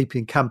bargain of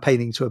keeping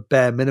campaigning to a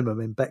bare minimum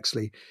in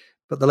Bexley.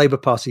 But the Labour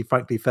Party,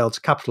 frankly, failed to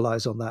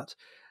capitalise on that.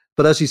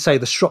 But as you say,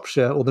 the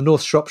Shropshire or the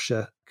North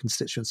Shropshire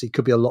constituency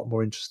could be a lot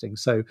more interesting.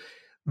 So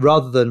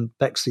rather than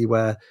Bexley,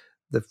 where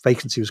the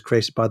vacancy was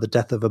created by the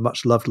death of a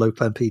much-loved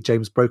local MP,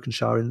 James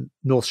Brokenshire, in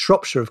North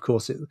Shropshire, of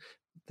course,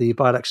 the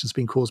by-election has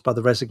been caused by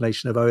the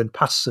resignation of Owen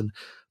Paterson,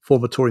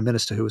 former Tory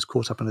minister who was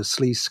caught up in a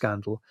sleaze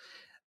scandal.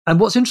 And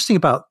what's interesting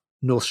about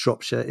North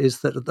Shropshire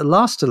is that at the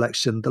last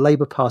election, the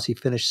Labour Party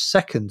finished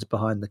second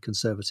behind the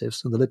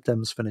Conservatives and the Lib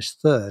Dems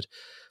finished third.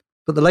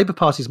 But the Labour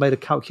Party's made a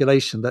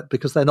calculation that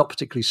because they're not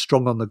particularly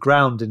strong on the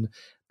ground in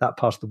that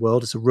part of the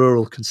world, it's a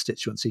rural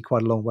constituency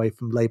quite a long way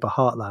from Labour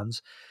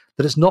heartlands,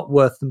 that it's not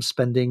worth them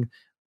spending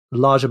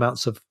large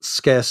amounts of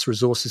scarce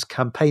resources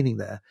campaigning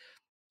there.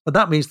 And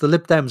that means the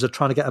Lib Dems are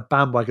trying to get a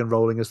bandwagon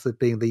rolling as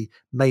being the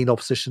main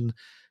opposition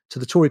to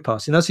the Tory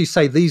party. And as you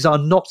say, these are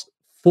not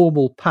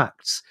formal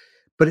pacts,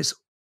 but it's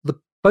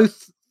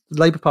both the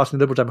Labour Party and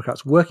the Liberal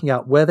Democrats working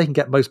out where they can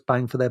get most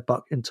bang for their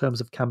buck in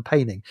terms of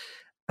campaigning.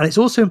 And it's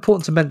also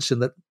important to mention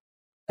that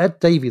Ed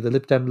Davey, the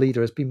Lib Dem leader,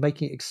 has been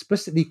making it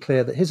explicitly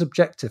clear that his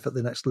objective at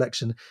the next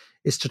election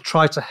is to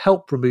try to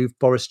help remove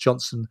Boris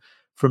Johnson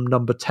from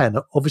number 10,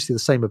 obviously the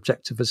same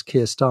objective as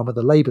Keir Starmer,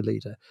 the Labour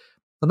leader.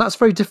 And that's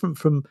very different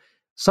from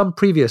some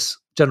previous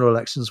general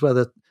elections where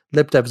the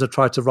Lib Dems have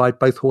tried to ride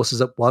both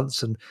horses at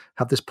once and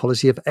have this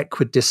policy of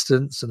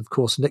equidistance. And of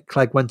course, Nick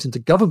Clegg went into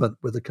government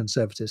with the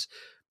Conservatives.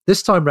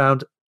 This time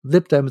round,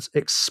 Lib Dems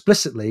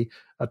explicitly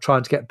are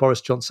trying to get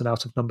Boris Johnson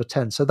out of number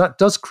 10. So that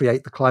does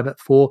create the climate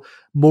for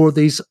more of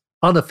these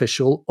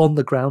unofficial,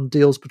 on-the-ground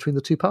deals between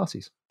the two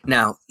parties.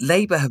 Now,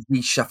 Labour have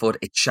reshuffled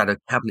its shadow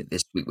cabinet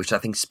this week, which I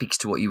think speaks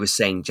to what you were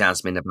saying,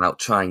 Jasmine, about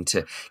trying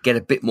to get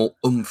a bit more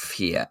oomph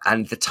here.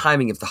 And the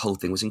timing of the whole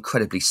thing was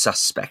incredibly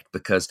suspect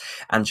because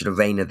Angela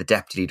Rayner, the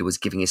deputy leader, was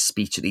giving a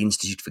speech at the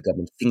Institute for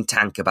Government think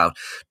tank about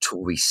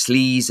Tory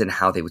sleaze and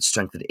how they would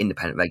strengthen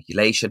independent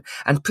regulation.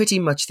 And pretty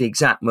much the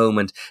exact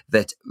moment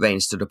that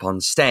Rayner stood up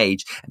on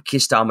stage, Keir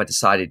Starmer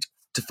decided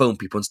to phone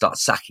people and start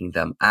sacking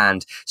them.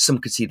 And some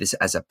could see this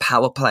as a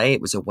power play.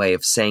 It was a way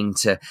of saying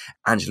to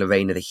Angela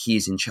Rayner that he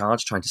is in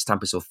charge, trying to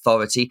stamp his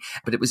authority.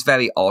 But it was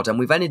very odd. And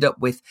we've ended up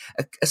with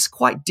a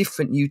quite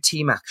different new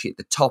team actually at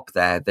the top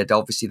there. That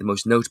obviously the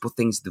most notable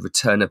things are the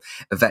return of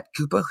Yvette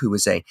Cooper, who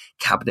was a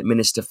cabinet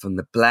minister from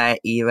the Blair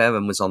era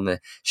and was on the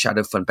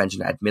shadow front bench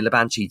under Ed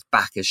Miliband. She's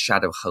back as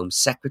shadow Home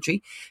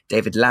Secretary.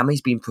 David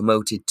Lammy's been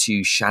promoted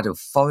to shadow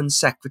Foreign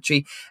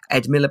Secretary.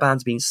 Ed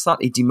Miliband's been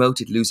slightly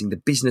demoted, losing the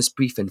business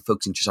brief and focusing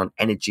focusing just on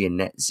energy and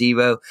net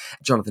zero.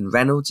 Jonathan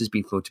Reynolds has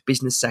been promoted to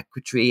business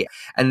secretary.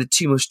 And the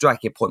two most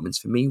striking appointments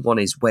for me, one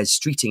is Wes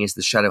Streeting as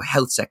the shadow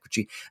health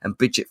secretary and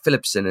Bridget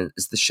Phillipson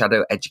as the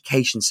shadow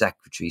education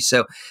secretary.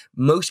 So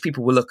most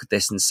people will look at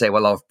this and say,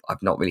 well,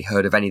 I've not really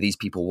heard of any of these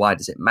people. Why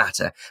does it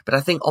matter? But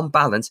I think on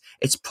balance,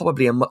 it's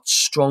probably a much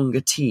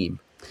stronger team.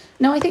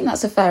 No, I think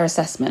that's a fair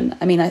assessment.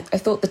 I mean, I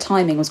thought the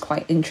timing was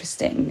quite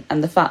interesting,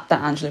 and the fact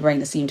that Angela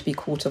Rayner seemed to be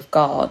caught off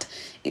guard,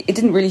 it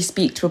didn't really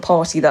speak to a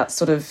party that's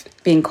sort of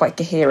being quite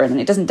coherent,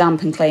 and it doesn't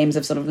dampen claims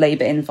of sort of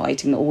Labour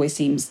infighting that always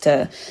seems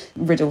to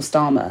riddle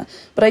Starmer.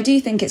 But I do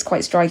think it's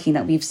quite striking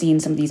that we've seen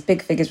some of these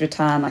big figures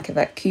return, like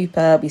Yvette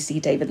Cooper. We see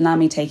David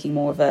Lammy taking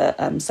more of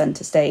a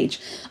centre stage.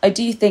 I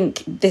do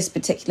think this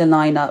particular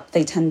lineup,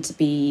 they tend to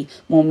be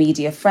more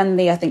media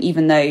friendly. I think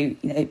even though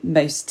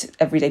most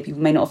everyday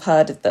people may not have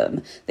heard of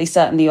them, they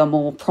certainly are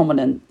more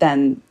prominent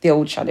than the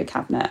old shadow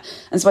cabinet.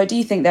 And so I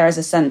do think there is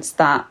a sense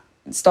that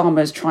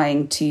Starmer is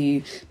trying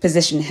to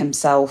position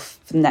himself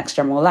for the next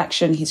general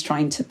election. He's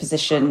trying to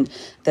position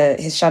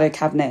his shadow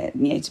cabinet,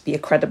 to be a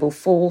credible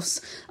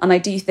force. And I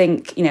do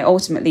think,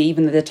 ultimately,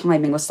 even though the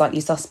timing was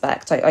slightly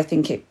suspect, I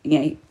think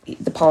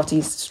the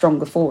party's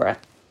stronger for it.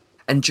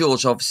 And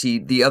George, obviously,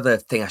 the other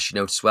thing I should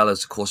note as well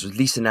is, of course, was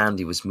Lisa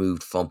Nandy was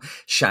moved from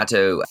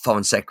Shadow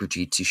Foreign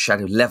Secretary to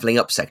Shadow Levelling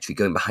Up Secretary,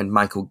 going behind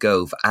Michael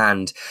Gove.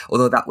 And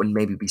although that would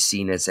maybe be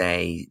seen as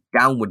a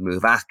downward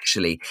move,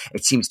 actually,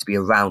 it seems to be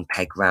a round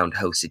peg, round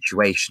hole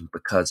situation,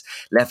 because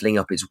levelling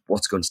up is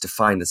what's going to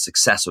define the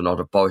success or not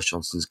of Boris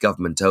Johnson's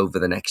government over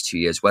the next 2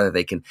 years, whether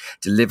they can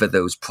deliver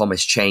those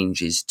promised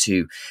changes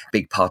to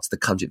big parts of the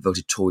country that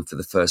voted Tory for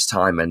the first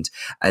time. And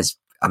as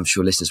I'm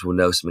sure listeners will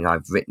know, something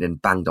I've written and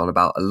banged on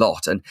about a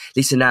lot. And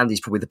Lisa Nandy is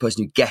probably the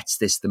person who gets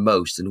this the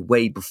most. And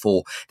way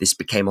before this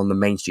became on the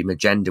mainstream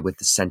agenda with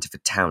the Centre for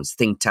Towns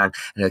think tank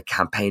and her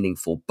campaigning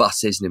for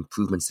buses and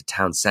improvements to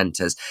town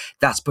centres,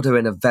 that's put her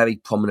in a very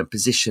prominent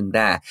position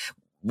there.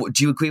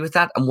 Do you agree with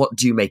that? And what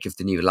do you make of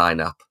the new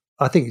lineup?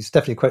 I think it's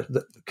definitely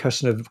the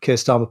question of Keir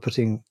Starmer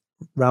putting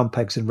round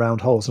pegs in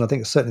round holes. And I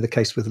think it's certainly the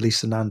case with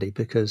Lisa Nandy,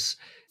 because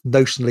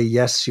notionally,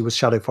 yes, she was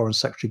Shadow Foreign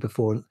Secretary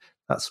before.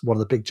 That's one of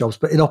the big jobs.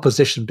 But in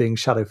opposition, being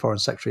Shadow Foreign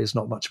Secretary is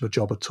not much of a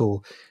job at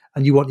all.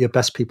 And you want your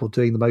best people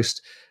doing the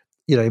most,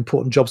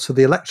 important jobs for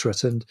the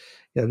electorate. And,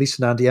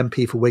 Lisa Nandy,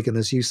 MP for Wigan,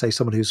 as you say,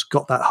 someone who's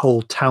got that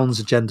whole towns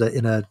agenda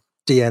in her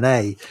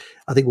DNA,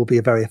 I think will be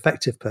a very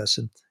effective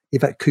person.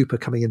 Yvette Cooper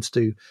coming in to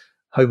do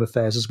Home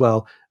Affairs as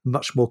well,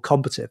 much more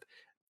combative.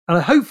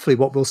 And hopefully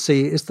what we'll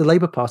see is the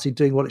Labour Party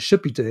doing what it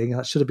should be doing, and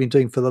that should have been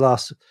doing for the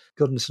last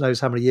goodness knows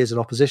how many years in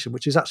opposition,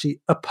 which is actually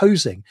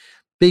opposing,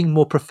 being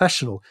more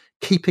professional,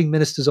 keeping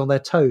ministers on their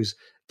toes,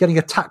 getting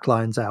attack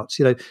lines out.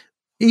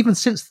 Even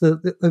since over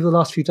the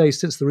last few days,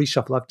 since the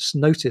reshuffle, I've just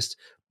noticed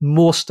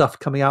more stuff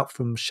coming out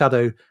from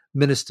shadow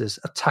ministers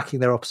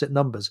attacking their opposite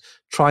numbers,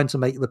 trying to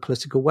make the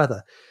political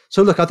weather.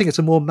 So look, I think it's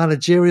a more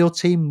managerial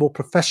team, more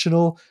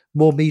professional,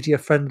 more media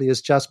friendly,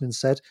 as Jasmine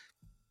said.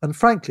 And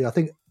frankly, I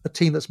think a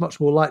team that's much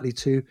more likely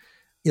to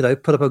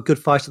put up a good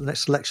fight at the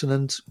next election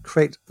and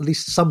create at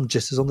least some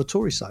jitters on the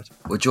Tory side.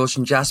 Well, George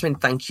and Jasmine,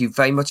 thank you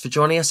very much for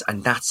joining us.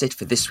 And that's it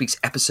for this week's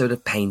episode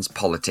of Payne's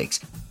Politics.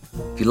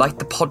 If you like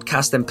the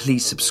podcast, then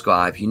please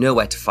subscribe. You know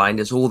where to find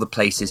us, all the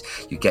places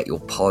you get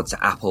your pods,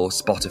 Apple,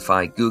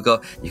 Spotify,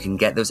 Google. You can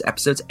get those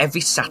episodes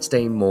every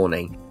Saturday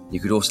morning. You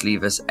could also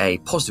leave us a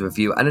positive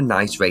review and a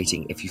nice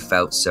rating if you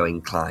felt so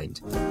inclined.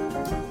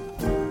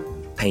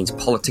 Payne's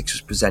Politics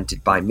was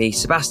presented by me,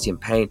 Sebastian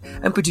Payne,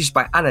 and produced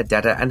by Anna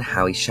Dedder and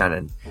Howie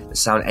Shannon. The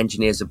sound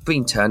engineers are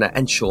Breen Turner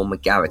and Sean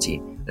McGarity.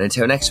 And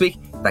until next week,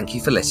 thank you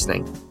for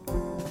listening.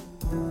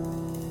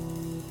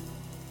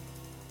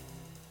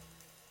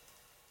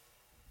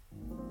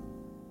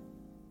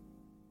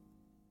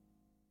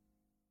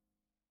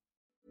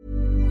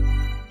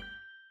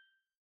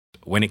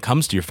 When it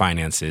comes to your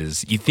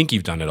finances, you think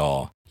you've done it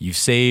all. You've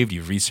saved,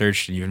 you've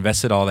researched, and you've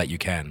invested all that you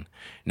can.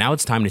 Now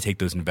it's time to take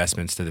those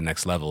investments to the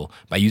next level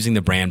by using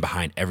the brand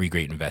behind every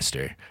great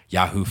investor,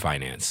 Yahoo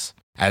Finance.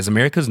 As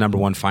America's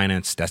 #1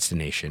 finance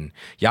destination,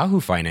 Yahoo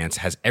Finance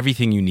has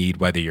everything you need,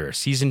 whether you're a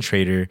seasoned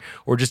trader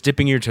or just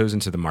dipping your toes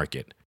into the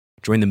market.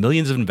 Join the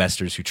millions of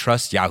investors who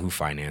trust Yahoo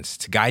Finance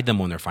to guide them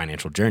on their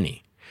financial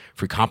journey.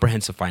 For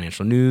comprehensive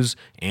financial news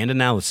and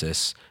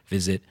analysis,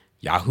 visit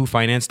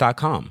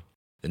yahoofinance.com.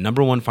 The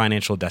 #1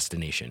 financial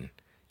destination,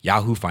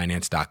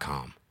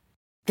 yahoofinance.com.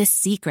 The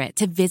secret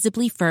to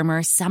visibly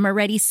firmer,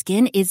 summer-ready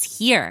skin is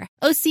here.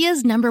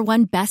 Osea's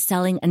 #1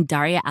 best-selling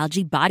Undaria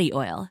Algae Body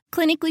Oil.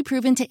 Clinically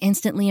proven to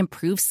instantly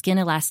improve skin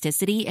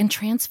elasticity and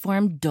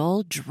transform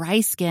dull,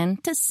 dry skin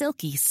to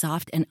silky,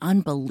 soft, and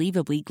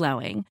unbelievably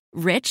glowing.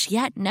 Rich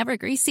yet never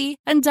greasy,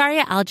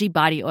 Undaria Algae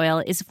Body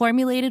Oil is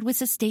formulated with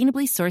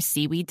sustainably sourced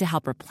seaweed to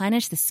help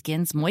replenish the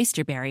skin's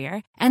moisture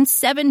barrier and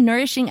 7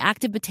 nourishing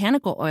active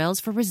botanical oils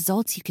for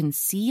results you can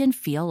see and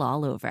feel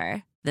all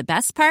over. The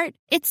best part?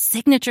 Its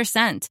signature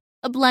scent.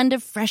 A blend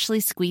of freshly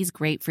squeezed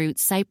grapefruit,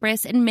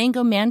 cypress, and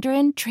mango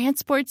mandarin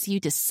transports you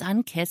to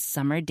sun-kissed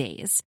summer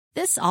days.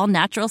 This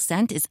all-natural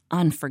scent is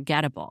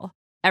unforgettable.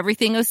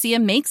 Everything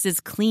Osea makes is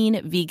clean,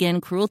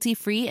 vegan,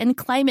 cruelty-free, and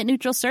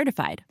climate-neutral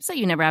certified, so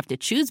you never have to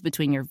choose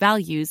between your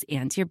values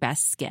and your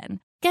best skin.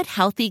 Get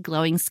healthy,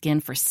 glowing skin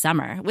for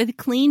summer with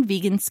clean,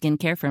 vegan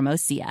skincare from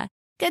Osea.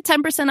 Get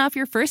 10% off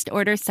your first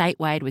order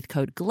site-wide with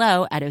code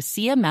GLOW at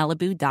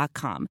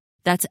OseaMalibu.com.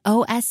 That's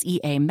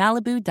OSEA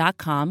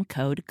Malibu.com,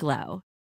 code GLOW.